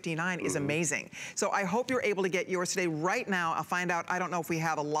pair at $59 is amazing. So I hope you're able to get yours today. Right now, I'll find out, I don't know if we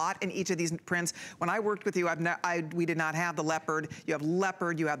have a lot in each of these prints. When I worked with you, we did not have the leopard. You have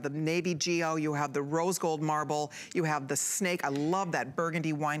leopard, you have the navy geo, you have the rose gold marble, you have the snake. I love that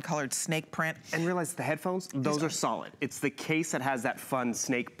burgundy wine-colored snake print. And realize the headphones, those are solid. It's the case that has that fun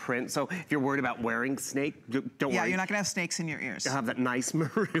snake print. So if you're worried about wearing snake, don't worry. Yeah, you're not gonna have snakes in your ears. You'll have that nice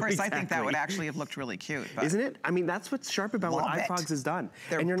maroon. Of course, I think that would actually have looked really cute. But isn't it? I mean, that's what's sharp about what iFrogs has done.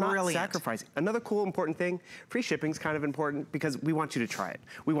 They're and you're brilliant. Not sacrificing. Another cool, important thing, free shipping's kind of important because we want you to try it.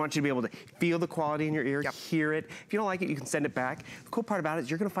 We want you to be able to feel the quality in your ear, hear it. If you don't like it, you can send it back. The cool part about it is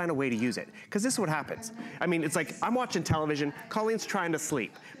you're gonna find a way to use it. Because this is what happens. I mean, it's like I'm watching television, Colleen's trying to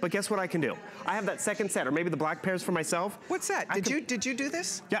sleep. But guess what I can do? I have that second set, or maybe the black pairs for myself. What's that? Did you do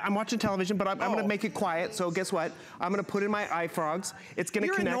this? Yeah, I'm watching television, but I'm gonna make it quiet. So guess what? I'm gonna put in my iFrogs. It's gonna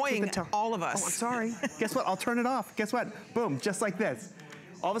connect with the You're annoying all of us. Oh, I'm sorry. Guess what? I'll turn it off. Guess what? Boom, just like this.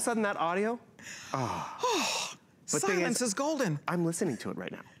 All of a sudden, that audio. Silence is golden. I'm listening to it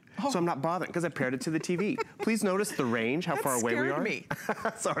right now. So I'm not bothering because I paired it to the TV. Please notice the range, how far away we are. Me.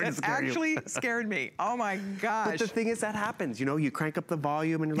 Sorry to scare you. Actually scared me. Oh my gosh. But the thing is, that happens. You know, you crank up the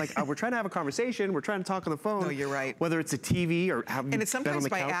volume and you're like, oh, we're trying to have a conversation. We're trying to talk on the phone. No, you're right. Whether it's a TV or having and it's sometimes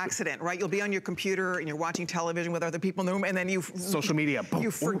by accident, right? You'll be on your computer and you're watching television with other people in the room, and then you social media. Boom.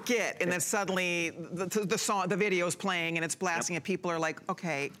 You forget, and then suddenly the video's playing and it's blasting, and people are like,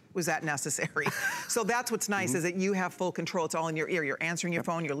 okay, was that necessary? So that's what's nice is that you have full control. It's all in your ear. You're answering your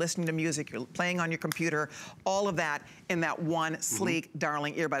phone. You're listening to music. You're playing on your computer, all of that in that one sleek,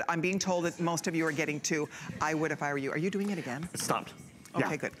 darling earbud. I'm being told that most of you are getting two. I would if I were you. Are you doing it again? It stopped.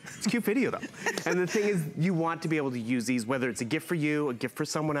 Okay, good. It's a cute video though. And the thing is, you want to be able to use these, whether it's a gift for you, a gift for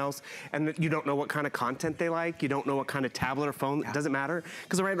someone else, and you don't know what kind of content they like, you don't know what kind of tablet or phone, it doesn't matter.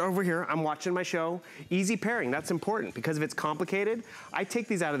 Because right over here, I'm watching my show. Easy pairing, that's important, because if it's complicated, I take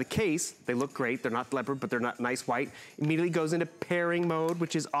these out of the case. They look great, they're not leopard, but they're not nice white. Immediately goes into pairing mode,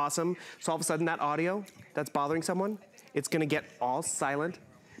 which is awesome. So all of a sudden that audio that's bothering someone, it's gonna get all silent,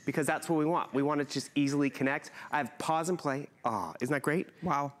 because that's what we want. We want to just easily connect. I have pause and play. Oh, isn't that great?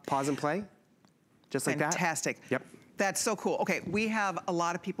 Wow. Pause and play, just like that. Fantastic. Yep. That's so cool. Okay, we have a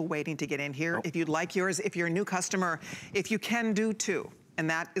lot of people waiting to get in here. If you'd like yours, if you're a new customer, if you can do two, and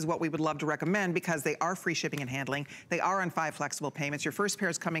that is what we would love to recommend because they are free shipping and handling. They are on 5 flexible payments. Your first pair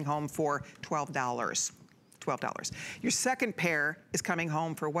is coming home for $12. $12. Your second pair is coming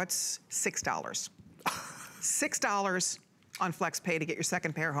home for what's $6. $6 on FlexPay to get your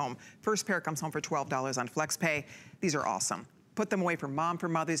second pair home. First pair comes home for $12 on FlexPay. These are awesome. Put them away for mom for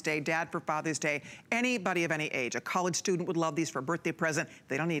Mother's Day, dad for Father's Day, anybody of any age. A college student would love these for a birthday present.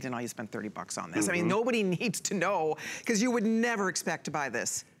 They don't need to know you spent 30 bucks on this. I mean, nobody needs to know, because you would never expect to buy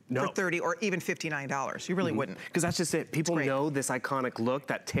this for $30 or even $59. You really wouldn't. Because that's just it. People know this iconic look,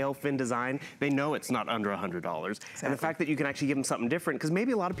 that tail fin design. They know it's not under $100. Exactly. And the fact that you can actually give them something different, because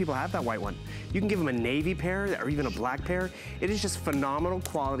maybe a lot of people have that white one. You can give them a navy pair or even a black pair. It is just phenomenal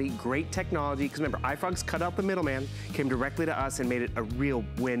quality, great technology. Because remember, iFrogs cut out the middleman, came directly to us and made it a real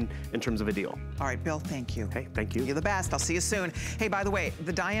win in terms of a deal. All right, Bill, thank you. Hey, thank you. You're the best. I'll see you soon. Hey, by the way,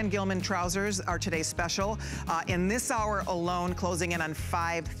 the Diane Gilman trousers are today's special. In this hour alone, closing in on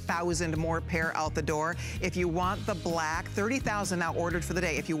 5,000 more pair out the door. If you want the black, 30,000 now ordered for the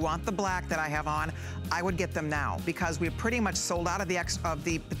day. If you want the black that I have on, I would get them now, because we've pretty much sold out of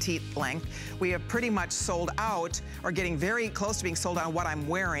the petite length. We have pretty much sold out, or getting very close to being sold out on what I'm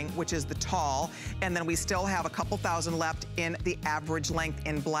wearing, which is the tall. And then we still have a couple thousand left in the average length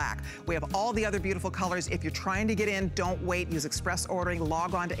in black. We have all the other beautiful colors. If you're trying to get in, don't wait. Use express ordering.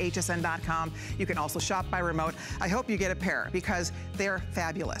 Log on to hsn.com. You can also shop by remote. I hope you get a pair, because they're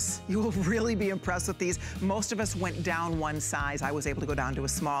fabulous. You will really be impressed with these. Most of us went down one size. I was able to go down to a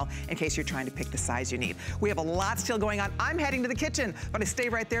small, in case you're trying to pick the size you need. We have a lot still going on. I'm heading to the kitchen, but I stay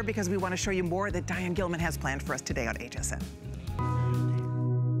right there because we want to show you more that Diane Gilman has planned for us today on HSN.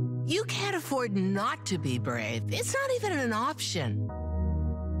 You can't afford not to be brave. It's not even an option.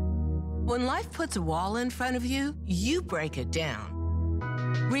 When life puts a wall in front of you, you break it down.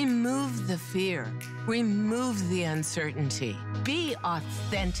 Remove the fear. Remove the uncertainty. Be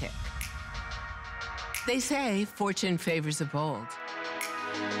authentic. They say fortune favors the bold.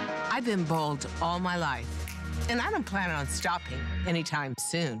 I've been bold all my life, and I don't plan on stopping anytime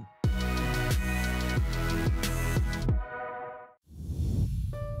soon.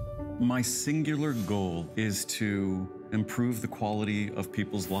 My singular goal is to improve the quality of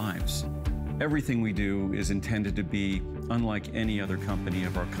people's lives. Everything we do is intended to be unlike any other company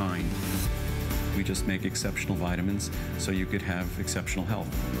of our kind. We just make exceptional vitamins so you could have exceptional health.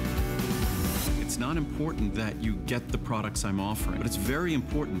 It's not important that you get the products I'm offering, but it's very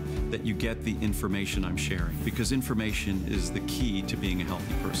important that you get the information I'm sharing, because information is the key to being a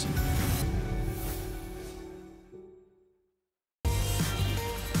healthy person.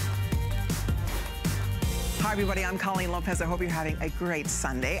 Hi everybody, I'm Colleen Lopez. I hope you're having a great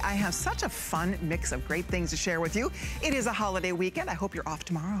Sunday. I have such a fun mix of great things to share with you. It is a holiday weekend. I hope you're off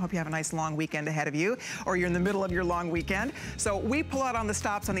tomorrow. I hope you have a nice long weekend ahead of you, or you're in the middle of your long weekend. So we pull out on the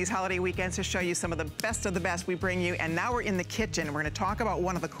stops on these holiday weekends to show you some of the best we bring you. And now we're in the kitchen. We're going to talk about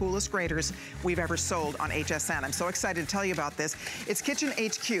one of the coolest graters we've ever sold on HSN. I'm so excited to tell you about this. It's Kitchen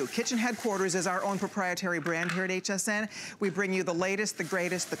HQ. Kitchen Headquarters is our own proprietary brand here at HSN. We bring you the latest, the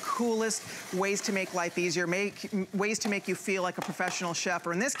greatest, the coolest ways to make life easier, ways to make you feel like a professional chef,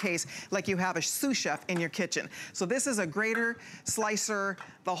 or in this case, like you have a sous chef in your kitchen. So this is a grater, slicer,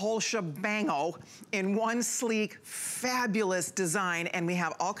 the whole shebango in one sleek, fabulous design. And we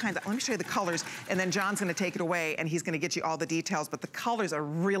have all kinds of, let me show you the colors, and then John's gonna take it away and he's gonna get you all the details, but the colors are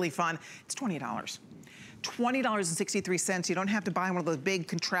really fun. It's $20. $20.63. You don't have to buy one of those big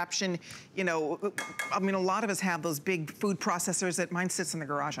contraption, you know, I mean, a lot of us have those big food processors that mine sits in the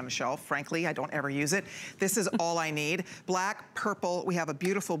garage on a shelf. Frankly, I don't ever use it. This is all I need. Black, purple, we have a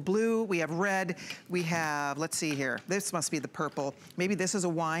beautiful blue, we have red, we have, let's see here, this must be the purple. Maybe this is a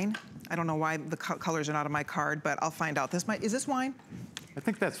wine. I don't know why the colors are not on my card, but I'll find out. Is this wine? I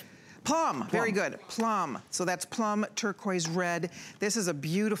think that's Plum, very good, plum. So that's plum, turquoise, red. This is a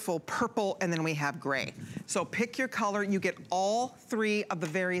beautiful purple, and then we have gray. So pick your color. You get all three of the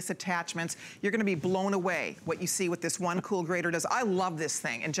various attachments. You're gonna be blown away what you see what this one cool grater does. I love this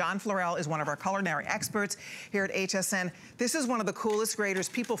thing, and John Florell is one of our culinary experts here at HSN. This is one of the coolest graters.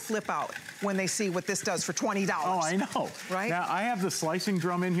 People flip out when they see what this does for $20. Oh, I know. Right? Now, I have the slicing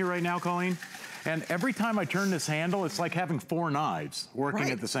drum in here right now, Colleen. And every time I turn this handle, it's like having 4 knives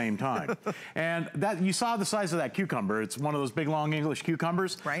working at the same time. And that, you saw the size of that cucumber. It's one of those big, long English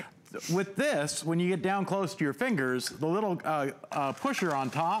cucumbers. Right. With this, when you get down close to your fingers, the little pusher on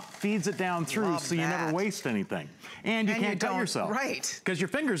top feeds it down through, so you never waste anything. And you can't cut yourself. Right. Because your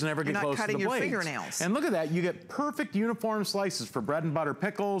fingers never get close to the blades. You're not cutting your fingernails. And look at that, you get perfect uniform slices for bread and butter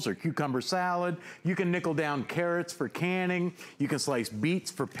pickles or cucumber salad. You can nickel down carrots for canning. You can slice beets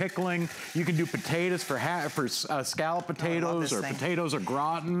for pickling. You can do potatoes for scallop potatoes, or potatoes au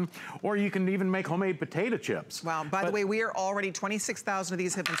gratin. Or you can even make homemade potato chips. Wow, by the way, we are already, 26,000 of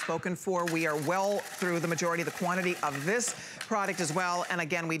these have been spoken for. We are well through the majority of the quantity of this product as well. And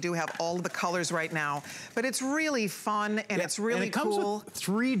again, we do have all of the colors right now. But it's really fun, and it's really cool. It comes with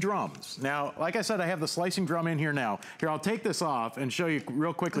 3 drums. Now, like I said, I have the slicing drum in here now. Here, I'll take this off and show you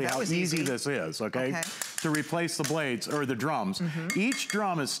real quickly how easy this is, okay? To replace the blades, or the drums. Each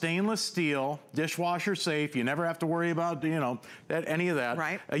drum is stainless steel, dishwasher safe. You never have to worry about, you know, any of that.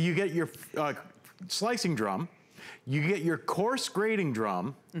 Right. You get your slicing drum. You get your coarse grating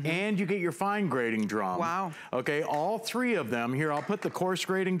drum, and you get your fine grating drum. Wow. Okay, all 3 of them. Here, I'll put the coarse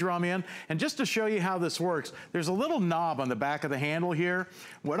grating drum in. And just to show you how this works, there's a little knob on the back of the handle here.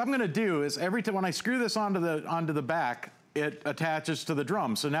 What I'm gonna do is every time when I screw this onto the back, it attaches to the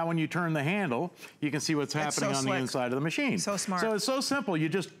drum. So now when you turn the handle, you can see what's happening on the inside of the machine. So smart. So it's so simple. You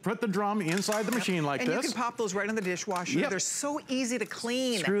just put the drum inside the machine like this. And you can pop those right in the dishwasher. They're so easy to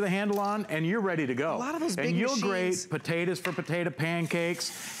clean. Screw the handle on, and you're ready to go. A lot of those big machines. And you'll grate potatoes for potato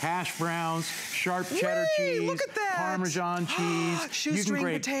pancakes, hash browns, sharp cheddar cheese, look at that. Parmesan cheese. Shoestring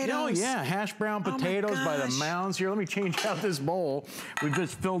potatoes. Oh yeah, hash brown potatoes by the mounds. Here, let me change out this bowl. We've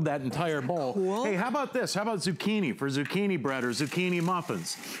just filled that entire bowl. Cool. Hey, how about this? How about zucchini for zucchini bread or zucchini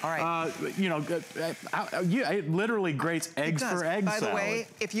muffins? All right. You know, it literally grates eggs for egg salad. By the way,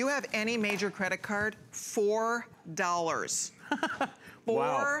 if you have any major credit card, $4.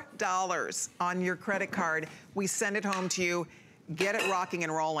 $4 on your credit card. We send it home to you. Get it rocking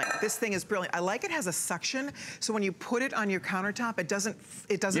and rolling. This thing is brilliant. I like it has a suction, so when you put it on your countertop, it doesn't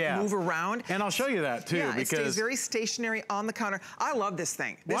move around. And I'll show you that too, because it stays very stationary on the counter. I love this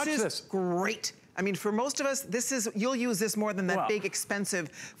thing. This is great I mean, for most of us, you'll use this more than that big, expensive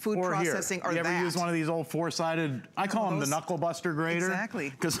food processing or that. You ever use one of these old four-sided, I call them the knuckle buster grater? Exactly.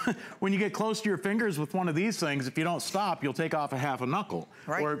 Because when you get close to your fingers with one of these things, if you don't stop, you'll take off a half a knuckle.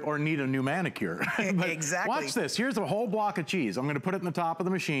 Right. Or need a new manicure. Exactly. Watch this. Here's a whole block of cheese. I'm going to put it in the top of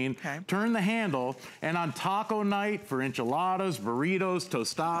the machine, turn the handle, and on taco night for enchiladas, burritos,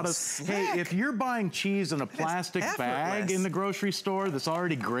 tostadas, hey, if you're buying cheese in a plastic bag in the grocery store that's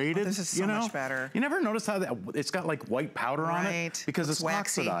already grated, this is so much better. You never notice how it's got like white powder on it? Because it's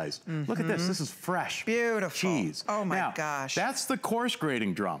waxy. Oxidized. Look at this. This is fresh. Beautiful. Cheese. Oh my gosh. That's the coarse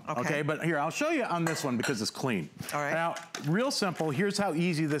grating drum. Okay, but here, I'll show you on this one because it's clean. All right. Now, real simple. Here's how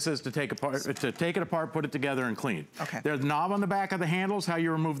easy this is to take apart, put it together, and clean. Okay. There's a knob on the back of the handles, how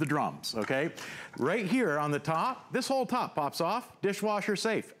you remove the drums. Okay. Right here on the top, this whole top pops off. Dishwasher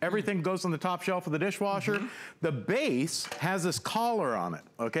safe. Everything goes on the top shelf of the dishwasher. The base has this collar on it.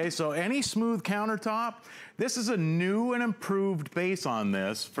 Okay, so any smooth countertop, this is a new and improved base on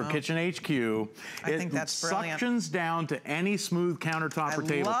this for Kitchen HQ. I think that's brilliant. It suctions down to any smooth countertop or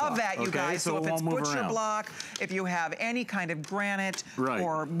tabletop. I love that, you guys. So if it's butcher block, if you have any kind of granite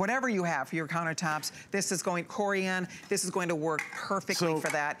or whatever you have for your countertops, this is going, corian, this is going to work perfectly for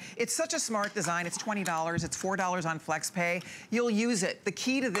that. It's such a smart design. It's $20. It's $4 on FlexPay. You'll use it. The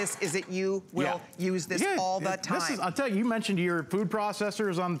key to this is that you will use this all the time. I'll tell you, you mentioned your food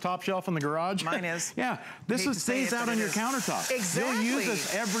processor is on the top shelf in the garage. Mine is. Yeah. This stays out on your countertop. Exactly. You'll use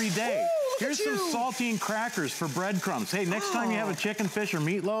this every day. Here's some saltine crackers for breadcrumbs. Hey, next time you have a chicken, fish, or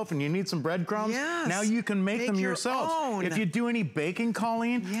meatloaf and you need some breadcrumbs, now you can make them yourselves. If you do any baking,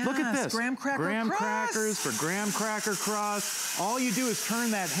 Colleen, look at this. Graham crackers for graham cracker crust. All you do is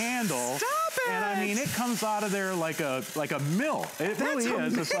turn that handle. And I mean, it comes out of there like a mill. It really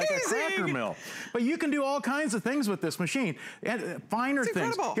is. It's like a cracker mill. But you can do all kinds of things with this machine. Finer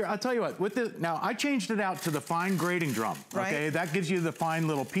things. Here, I'll tell you what. With this, now I changed it out to the fine grating drum. Okay, that gives you the fine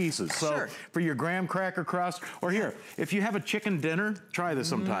little pieces. So for your graham cracker crust, or here, if you have a chicken dinner, try this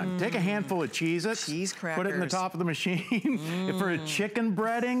sometime. Take a handful of Cheez-Its, put it in the top of the machine. For a chicken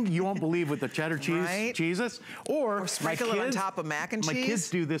breading, you won't believe with the cheddar cheese Cheez-Its. Or sprinkle it on top of mac and cheese. My kids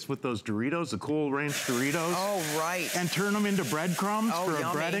do this with those Doritos, the Cool Ranch Doritos. Oh, right. And turn them into breadcrumbs for a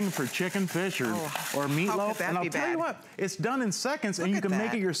breading for chicken, fish, or meatloaf. And I'll tell you what, it's done in seconds, and you can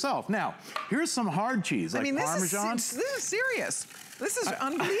make it yourself. Now, here's some hard cheese, like Parmesan. This is serious. This is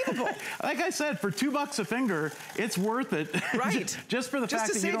unbelievable. Like I said, for $2 a finger, it's worth it. Right. Just for the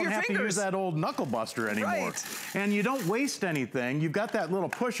fact that you don't have to use that old knuckle buster anymore. Right. And you don't waste anything. You've got that little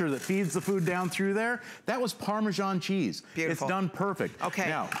pusher that feeds the food down through there. That was Parmesan cheese. Beautiful. It's done perfect. Okay,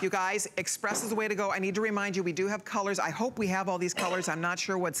 now, you guys, Express is the way to go. I need to remind you, we do have colors. I hope we have all these colors. I'm not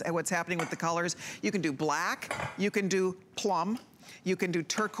sure what's happening with the colors. You can do black, you can do plum, you can do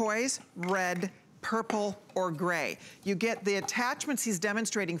turquoise, red, purple, or gray. You get the attachments he's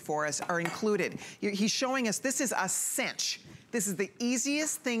demonstrating for us are included. He's showing us this is a cinch. This is the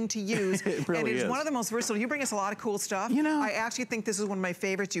easiest thing to use. It really and it is one of the most versatile. You bring us a lot of cool stuff. You know, I actually think this is one of my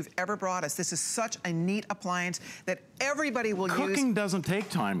favorites you've ever brought us. This is such a neat appliance that everybody will use. Cooking doesn't take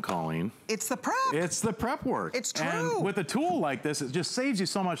time, Colleen. It's the prep. It's the prep work. It's true. And with a tool like this, it just saves you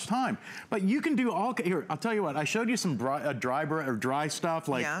so much time. But you can do all, here, I'll tell you what, I showed you some dry stuff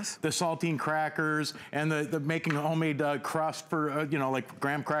like the saltine crackers and the making homemade crust for, you know, like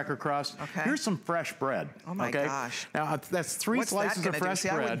graham cracker crust. Okay. Here's some fresh bread. Oh my gosh. Now, that's 3 slices of fresh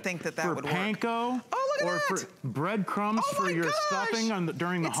bread. I wouldn't think that would work. Panko, or for breadcrumbs for your stuffing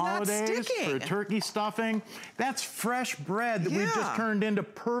during the holidays, for turkey stuffing. That's fresh bread that we've just turned into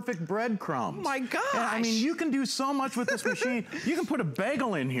perfect breadcrumbs. Oh my gosh. And, I mean, you can do so much with this machine. You can put a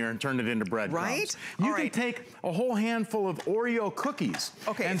bagel in here and turn it into breadcrumbs. Right? You can take a whole handful of Oreo cookies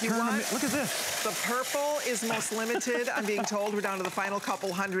and turn them, look at this. The purple is most limited. I'm being told we're down to the final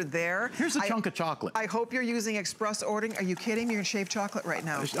couple hundred there. Here's a chunk of chocolate. I hope you're using express ordering. Are you kidding? You're gonna shave chocolate right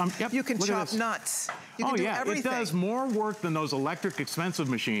now. You can chop nuts. You can do everything. It does more work than those electric expensive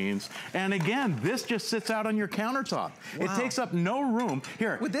machines. And again, this just sits out on your countertop. It takes up no room.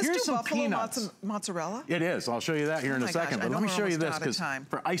 Here, would this here's do some buffalo peanuts. Mozzarella? It is. I'll show you that here in a second. But let me show you this, because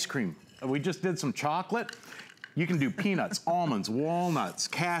for ice cream, we just did some chocolate. You can do peanuts, almonds, walnuts,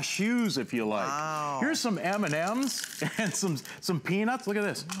 cashews if you like. Wow. Here's some M&Ms and some peanuts. Look at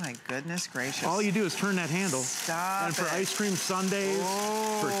this. Oh my goodness gracious. All you do is turn that handle. Stop And for ice cream sundaes,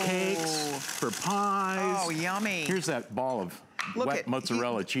 for cakes, for pies. Oh, yummy. Here's that ball of wet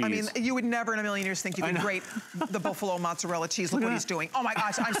mozzarella cheese. I mean, you would never in a million years think you could grate the buffalo mozzarella cheese. Look what he's doing. Oh my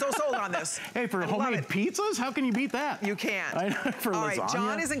gosh, I'm so sold on this. Hey, for homemade pizzas, how can you beat that? You can't. For All lasagna. right,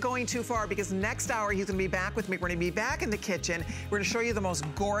 John isn't going too far because next hour he's gonna be back with me. We're gonna be back in the kitchen. We're gonna show you the most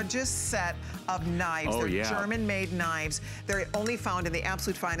gorgeous set of knives. They're German-made knives. They're only found in the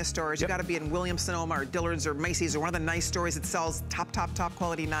absolute finest stores. You gotta be in Williams-Sonoma or Dillard's or Macy's or one of the nice stores that sells top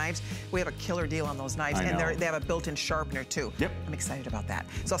quality knives. We have a killer deal on those knives, and they have a built-in sharpener too. Yep. I'm excited about that.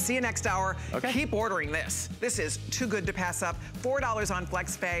 So I'll see you next hour. Okay. Keep ordering this. This is too good to pass up. $4 on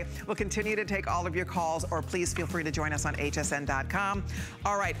FlexPay. We'll continue to take all of your calls, or please feel free to join us on hsn.com.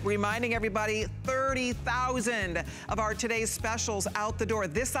 All right, reminding everybody, 30,000 of our today's specials out the door.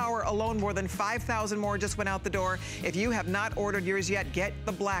 This hour alone, more than 5,000 more just went out the door. If you have not ordered yours yet, get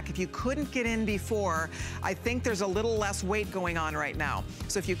the black. If you couldn't get in before, I think there's a little less wait going on right now.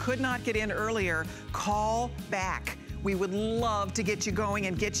 So if you could not get in earlier, call back. We would love to get you going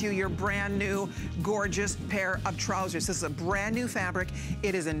and get you your brand new, gorgeous pair of trousers. This is a brand new fabric.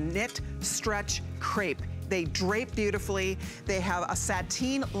 It is a knit stretch crepe. They drape beautifully. They have a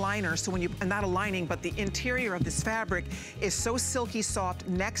sateen liner, so when you, not a lining, but the interior of this fabric is so silky soft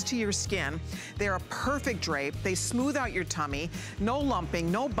next to your skin. They're a perfect drape. They smooth out your tummy. No lumping,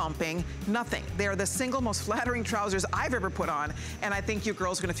 no bumping, nothing. They're the single most flattering trousers I've ever put on, and I think you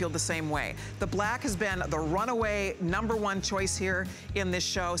girls are gonna feel the same way. The black has been the runaway #1 choice here in this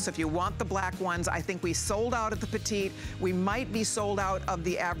show, so if you want the black ones, I think we sold out at the petite. We might be sold out of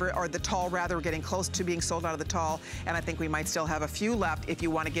the average, or the tall rather. We're getting close to being sold out of the tall, and I think we might still have a few left if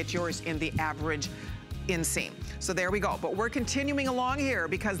you want to get yours in the average inseam. So there we go. But we're continuing along here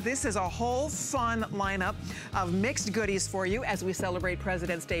because this is a whole fun lineup of mixed goodies for you as we celebrate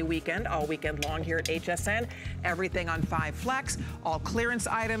President's Day weekend, all weekend long here at HSN. Everything on 5 Flex. All clearance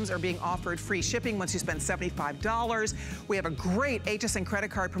items are being offered free shipping once you spend $75. We have a great HSN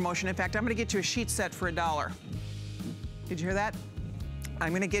credit card promotion. In fact, I'm going to get you a sheet set for $1. Did you hear that? I'm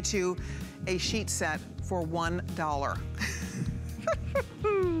going to get you a sheet set for $1.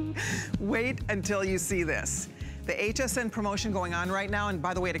 Wait until you see this. The HSN promotion going on right now, and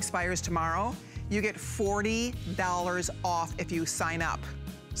by the way, it expires tomorrow. You get $40 off if you sign up.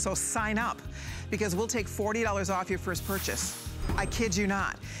 So sign up, because we'll take $40 off your first purchase. I kid you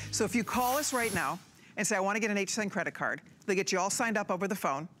not. So if you call us right now and say, I want to get an HSN credit card, they'll get you all signed up over the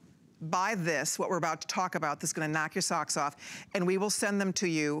phone. Buy this, what we're about to talk about. This is gonna knock your socks off, and we will send them to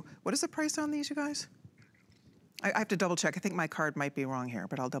you. What is the price on these, you guys? I have to double check. I think my card might be wrong here,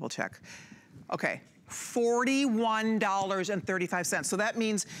 but I'll double check. Okay, $41.35. So that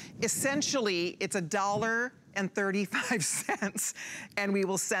means essentially it's $1.35, and we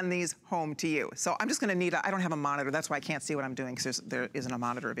will send these home to you. So I'm just gonna need I don't have a monitor. That's why I can't see what I'm doing, because there isn't a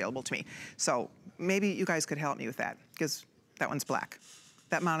monitor available to me. So maybe you guys could help me with that, because that one's black.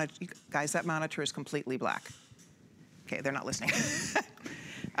 That monitor, guys, that monitor is completely black. Okay, they're not listening.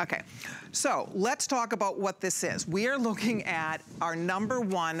 Okay, so let's talk about what this is. We are looking at our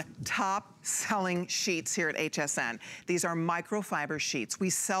 #1 top selling sheets here at HSN. These are microfiber sheets. We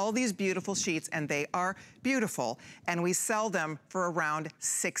sell these beautiful sheets, and they are beautiful, and we sell them for around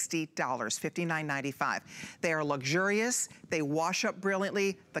 $60, $59.95. They are luxurious, they wash up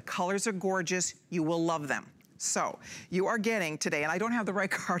brilliantly, the colors are gorgeous, you will love them. So you are getting today, and I don't have the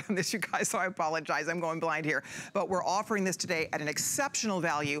right card on this, you guys, so I apologize. I'm going blind here. But we're offering this today at an exceptional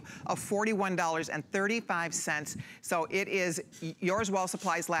value of $41.35. So it is yours while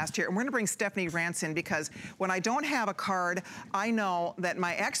supplies last here. And we're gonna bring Stephanie Rance in, because when I don't have a card, I know that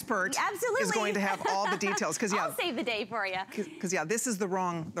my expert is going to have all the details. I'll save the day for you. Because this is the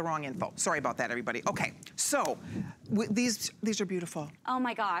wrong info. Sorry about that, everybody. Okay, so these are beautiful. Oh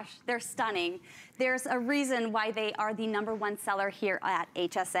my gosh, they're stunning. There's a reason why they are the #1 seller here at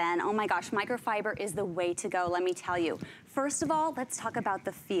HSN. Oh my gosh, microfiber is the way to go, let me tell you. First of all, let's talk about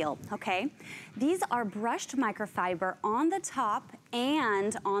the feel, okay? These are brushed microfiber on the top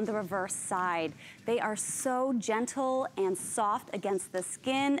and on the reverse side. They are so gentle and soft against the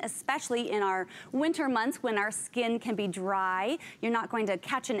skin, especially in our winter months when our skin can be dry. You're not going to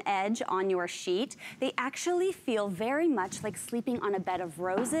catch an edge on your sheet. They actually feel very much like sleeping on a bed of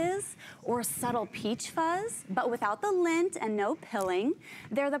roses or subtle peach fuzz, but without the lint and no pilling.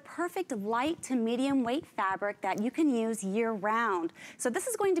 They're the perfect light to medium weight fabric that you can use year-round. So this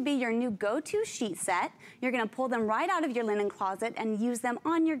is going to be your new go-to sheet set. You're gonna pull them right out of your linen closet and use them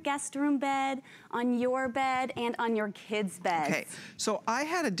on your guest room bed, on your bed, and on your kids' beds. Okay, so I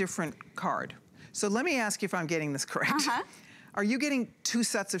had a different card. So let me ask you if I'm getting this correct. Are you getting 2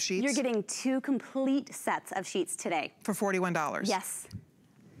 sets of sheets? You're getting 2 complete sets of sheets today. For $41? Yes.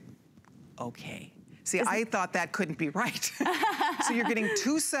 Okay. See, I thought that couldn't be right. So you're getting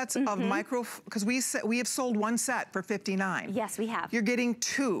 2 sets of micro, because we have sold 1 set for $59. Yes, we have. You're getting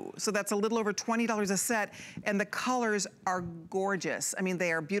 2, so that's a little over $20 a set, and the colors are gorgeous. I mean,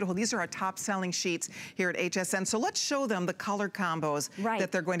 they are beautiful. These are our top-selling sheets here at HSN. So let's show them the color combos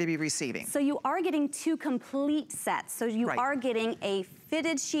that they're going to be receiving. So you are getting 2 complete sets. So you are getting a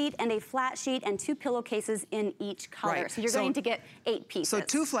fitted sheet and a flat sheet and 2 pillowcases in each color. So you're going to get 8 pieces. So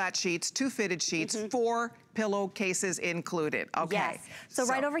 2 flat sheets, 2 fitted sheets, 4 pillowcases included. Okay. Yes. So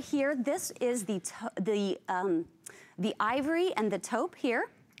right over here, this is the ivory and the taupe here.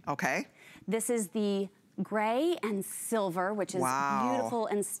 Okay. This is the gray and silver, which is beautiful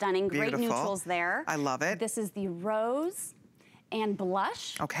and stunning. Great neutrals there. I love it. This is the rose and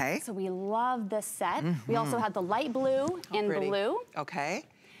blush. Okay. So we love this set. We also have the light blue and blue. Okay.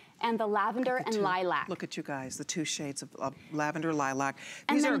 And the lavender and lilac. Look at you guys, the 2 shades of lavender, lilac.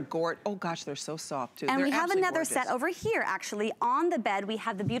 These are gorgeous. Oh gosh, they're so soft too. And we have another set over here, actually. On the bed, we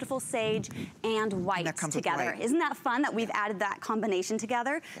have the beautiful sage and white together. Isn't that fun that we've added that combination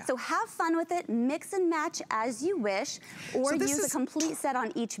together? Yeah. So have fun with it, mix and match as you wish, or use a complete set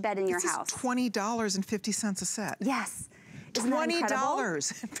on each bed in your house. This is $20.50 a set. Yes.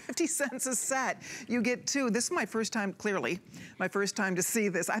 $20.50 a set. You get 2. This is my first time, clearly, my first time to see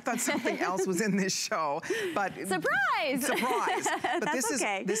this. I thought something else was in this show, but surprise! Surprise! But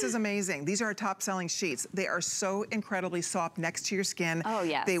this is amazing. These are our top-selling sheets. They are so incredibly soft next to your skin. Oh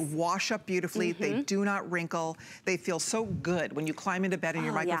yes. They wash up beautifully. They do not wrinkle. They feel so good when you climb into bed in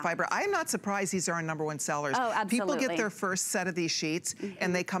your microfiber. I am not surprised these are our #1 sellers. Oh, absolutely. People get their first set of these sheets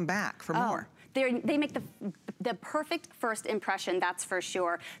and they come back for more. They make the perfect first impression, that's for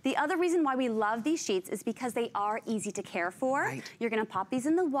sure. The other reason why we love these sheets is because they are easy to care for. Right. You're gonna pop these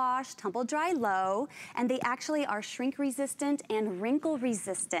in the wash, tumble dry low, and they actually are shrink resistant and wrinkle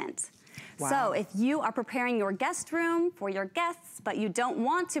resistant. Wow. So if you are preparing your guest room for your guests, but you don't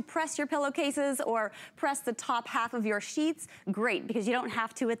want to press your pillowcases or press the top half of your sheets, great, because you don't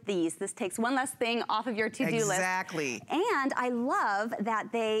have to with these. This takes one less thing off of your to-do list. Exactly. And I love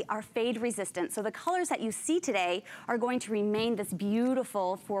that they are fade resistant. So the colors that you see today are going to remain this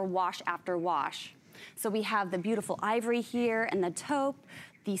beautiful for wash after wash. So we have the beautiful ivory here and the taupe,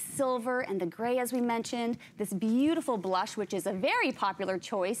 the silver and the gray, as we mentioned, this beautiful blush, which is a very popular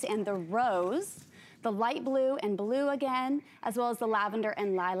choice, and the rose, the light blue and blue again, as well as the lavender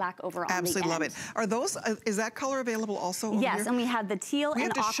and lilac over on the end. Absolutely love it. Are those, is that color available also over here? Yes, and we have the teal and aqua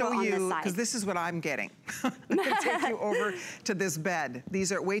on this side. We have to show you, because this is what I'm getting. I'm gonna take you over to this bed.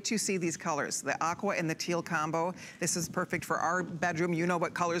 These are, wait till you see these colors, the aqua and the teal combo. This is perfect for our bedroom. You know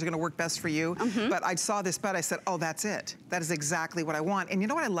what colors are gonna work best for you. But I saw this bed, I said, oh, that's it. That is exactly what I want. And you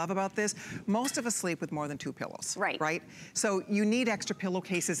know what I love about this? Most of us sleep with more than 2 pillows. Right? So you need extra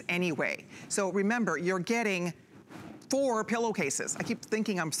pillowcases anyway. So remember, you're getting 4 pillowcases. I keep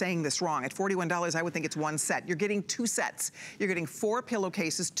thinking I'm saying this wrong. At $41, I would think it's 1 set. You're getting 2 sets. You're getting 4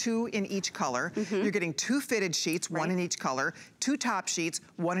 pillowcases, 2 in each color. You're getting 2 fitted sheets, 1 in each color, 2 top sheets,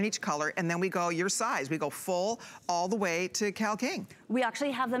 1 in each color, and then we go your size. We go full all the way to Cal King. We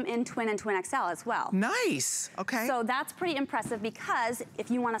actually have them in twin and twin XL as well. Nice, okay. So that's pretty impressive, because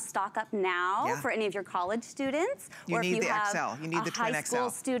if you want to stock up now for any of your college students, or if you have a high school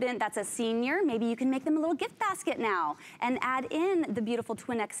student that's a senior, maybe you can make them a little gift basket now and add in the beautiful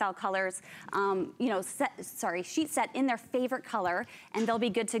twin XL colors, you know, sheet set in their favorite color, and they'll be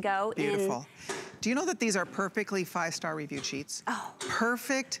good to go. Beautiful. Do you know that these are perfectly 5-star reviewed sheets? Oh.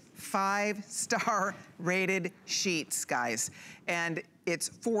 Perfect 5-star rated sheets, guys. And it's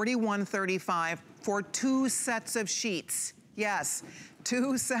 $41.35 for 2 sets of sheets. Yes,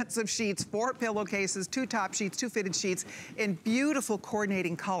 2 sets of sheets, 4 pillowcases, 2 top sheets, 2 fitted sheets in beautiful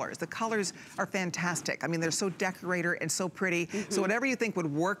coordinating colors. The colors are fantastic. I mean, they're so decorator and so pretty. So whatever you think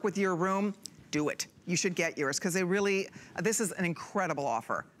would work with your room, do it. You should get yours, because they really, this is an incredible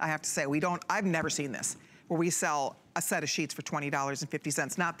offer, I have to say. I've never seen this, where we sell a set of sheets for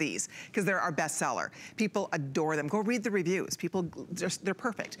 $20.50, not these, because they're our bestseller. People adore them. Go read the reviews. People, they're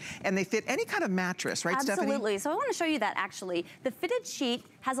perfect. And they fit any kind of mattress, right, Stephanie? Absolutely. So I want to show you that, actually. The fitted sheet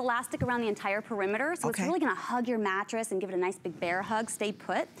has elastic around the entire perimeter, so it's really going to hug your mattress and give it a nice big bear hug, stay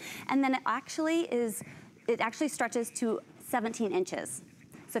put. And then it actually stretches to 17 inches.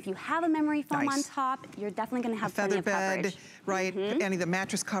 So if you have a memory foam on top, you're definitely going to have plenty of coverage. Right? Any of the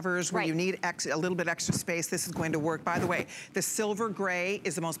mattress covers where you need a little bit extra space, this is going to work. By the way, the silver gray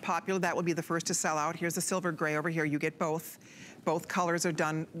is the most popular. That will be the first to sell out. Here's the silver gray over here. You get both. Both colors are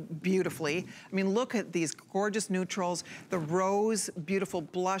done beautifully. I mean, look at these gorgeous neutrals, the rose, beautiful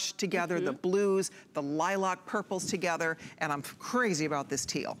blush together, the blues, the lilac purples together, and I'm crazy about this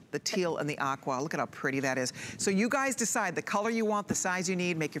teal, the teal and the aqua. Look at how pretty that is. So you guys decide the color you want, the size you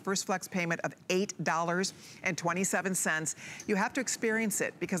need, make your first flex payment of $8.27. You have to experience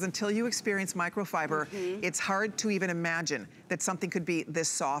it, because until you experience microfiber, it's hard to even imagine that something could be this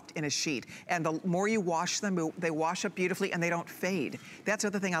soft in a sheet. And the more you wash them, they wash up beautifully and they don't fade. That's the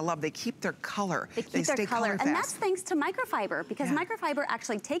other thing I love. They keep their color. They stay color. And that's thanks to microfiber, because microfiber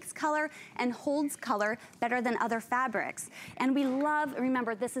actually takes color and holds color better than other fabrics. And we love,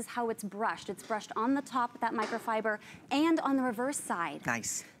 remember, this is how it's brushed. It's brushed on the top with that microfiber and on the reverse side.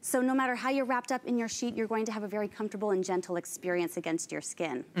 Nice. So no matter how you're wrapped up in your sheet, you're going to have a very comfortable and gentle experience against your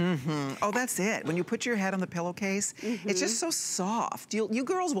skin. Oh, that's it. When you put your head on the pillowcase, it's just so soft. You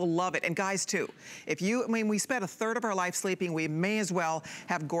girls will love it, and guys too. I mean, we spent a third of our life sleeping. We may as well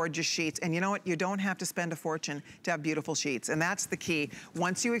have gorgeous sheets. And you know what? You don't have to spend a fortune to have beautiful sheets. And that's the key.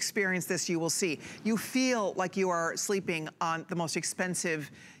 Once you experience this, you will see. You feel like you are sleeping on the most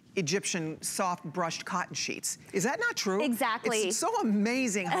expensive Egyptian soft brushed cotton sheets. Is that not true? Exactly. It's so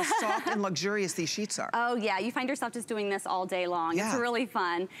amazing how soft and luxurious these sheets are. Oh yeah, you find yourself just doing this all day long. It's really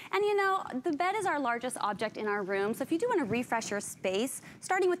fun. And you know, the bed is our largest object in our room, so if you do want to refresh your space,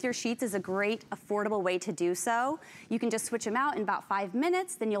 starting with your sheets is a great, affordable way to do so. You can just switch them out in about 5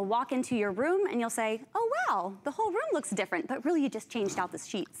 minutes, then you'll walk into your room and you'll say, oh wow, the whole room looks different, but really you just changed out the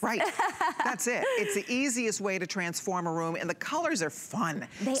sheets. Right, that's it. It's the easiest way to transform a room, and the colors are fun.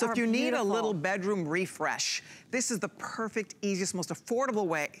 So if you need a little bedroom refresh, this is the perfect, easiest, most affordable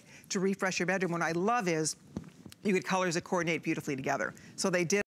way to refresh your bedroom. What I love is you get colors that coordinate beautifully together. So they did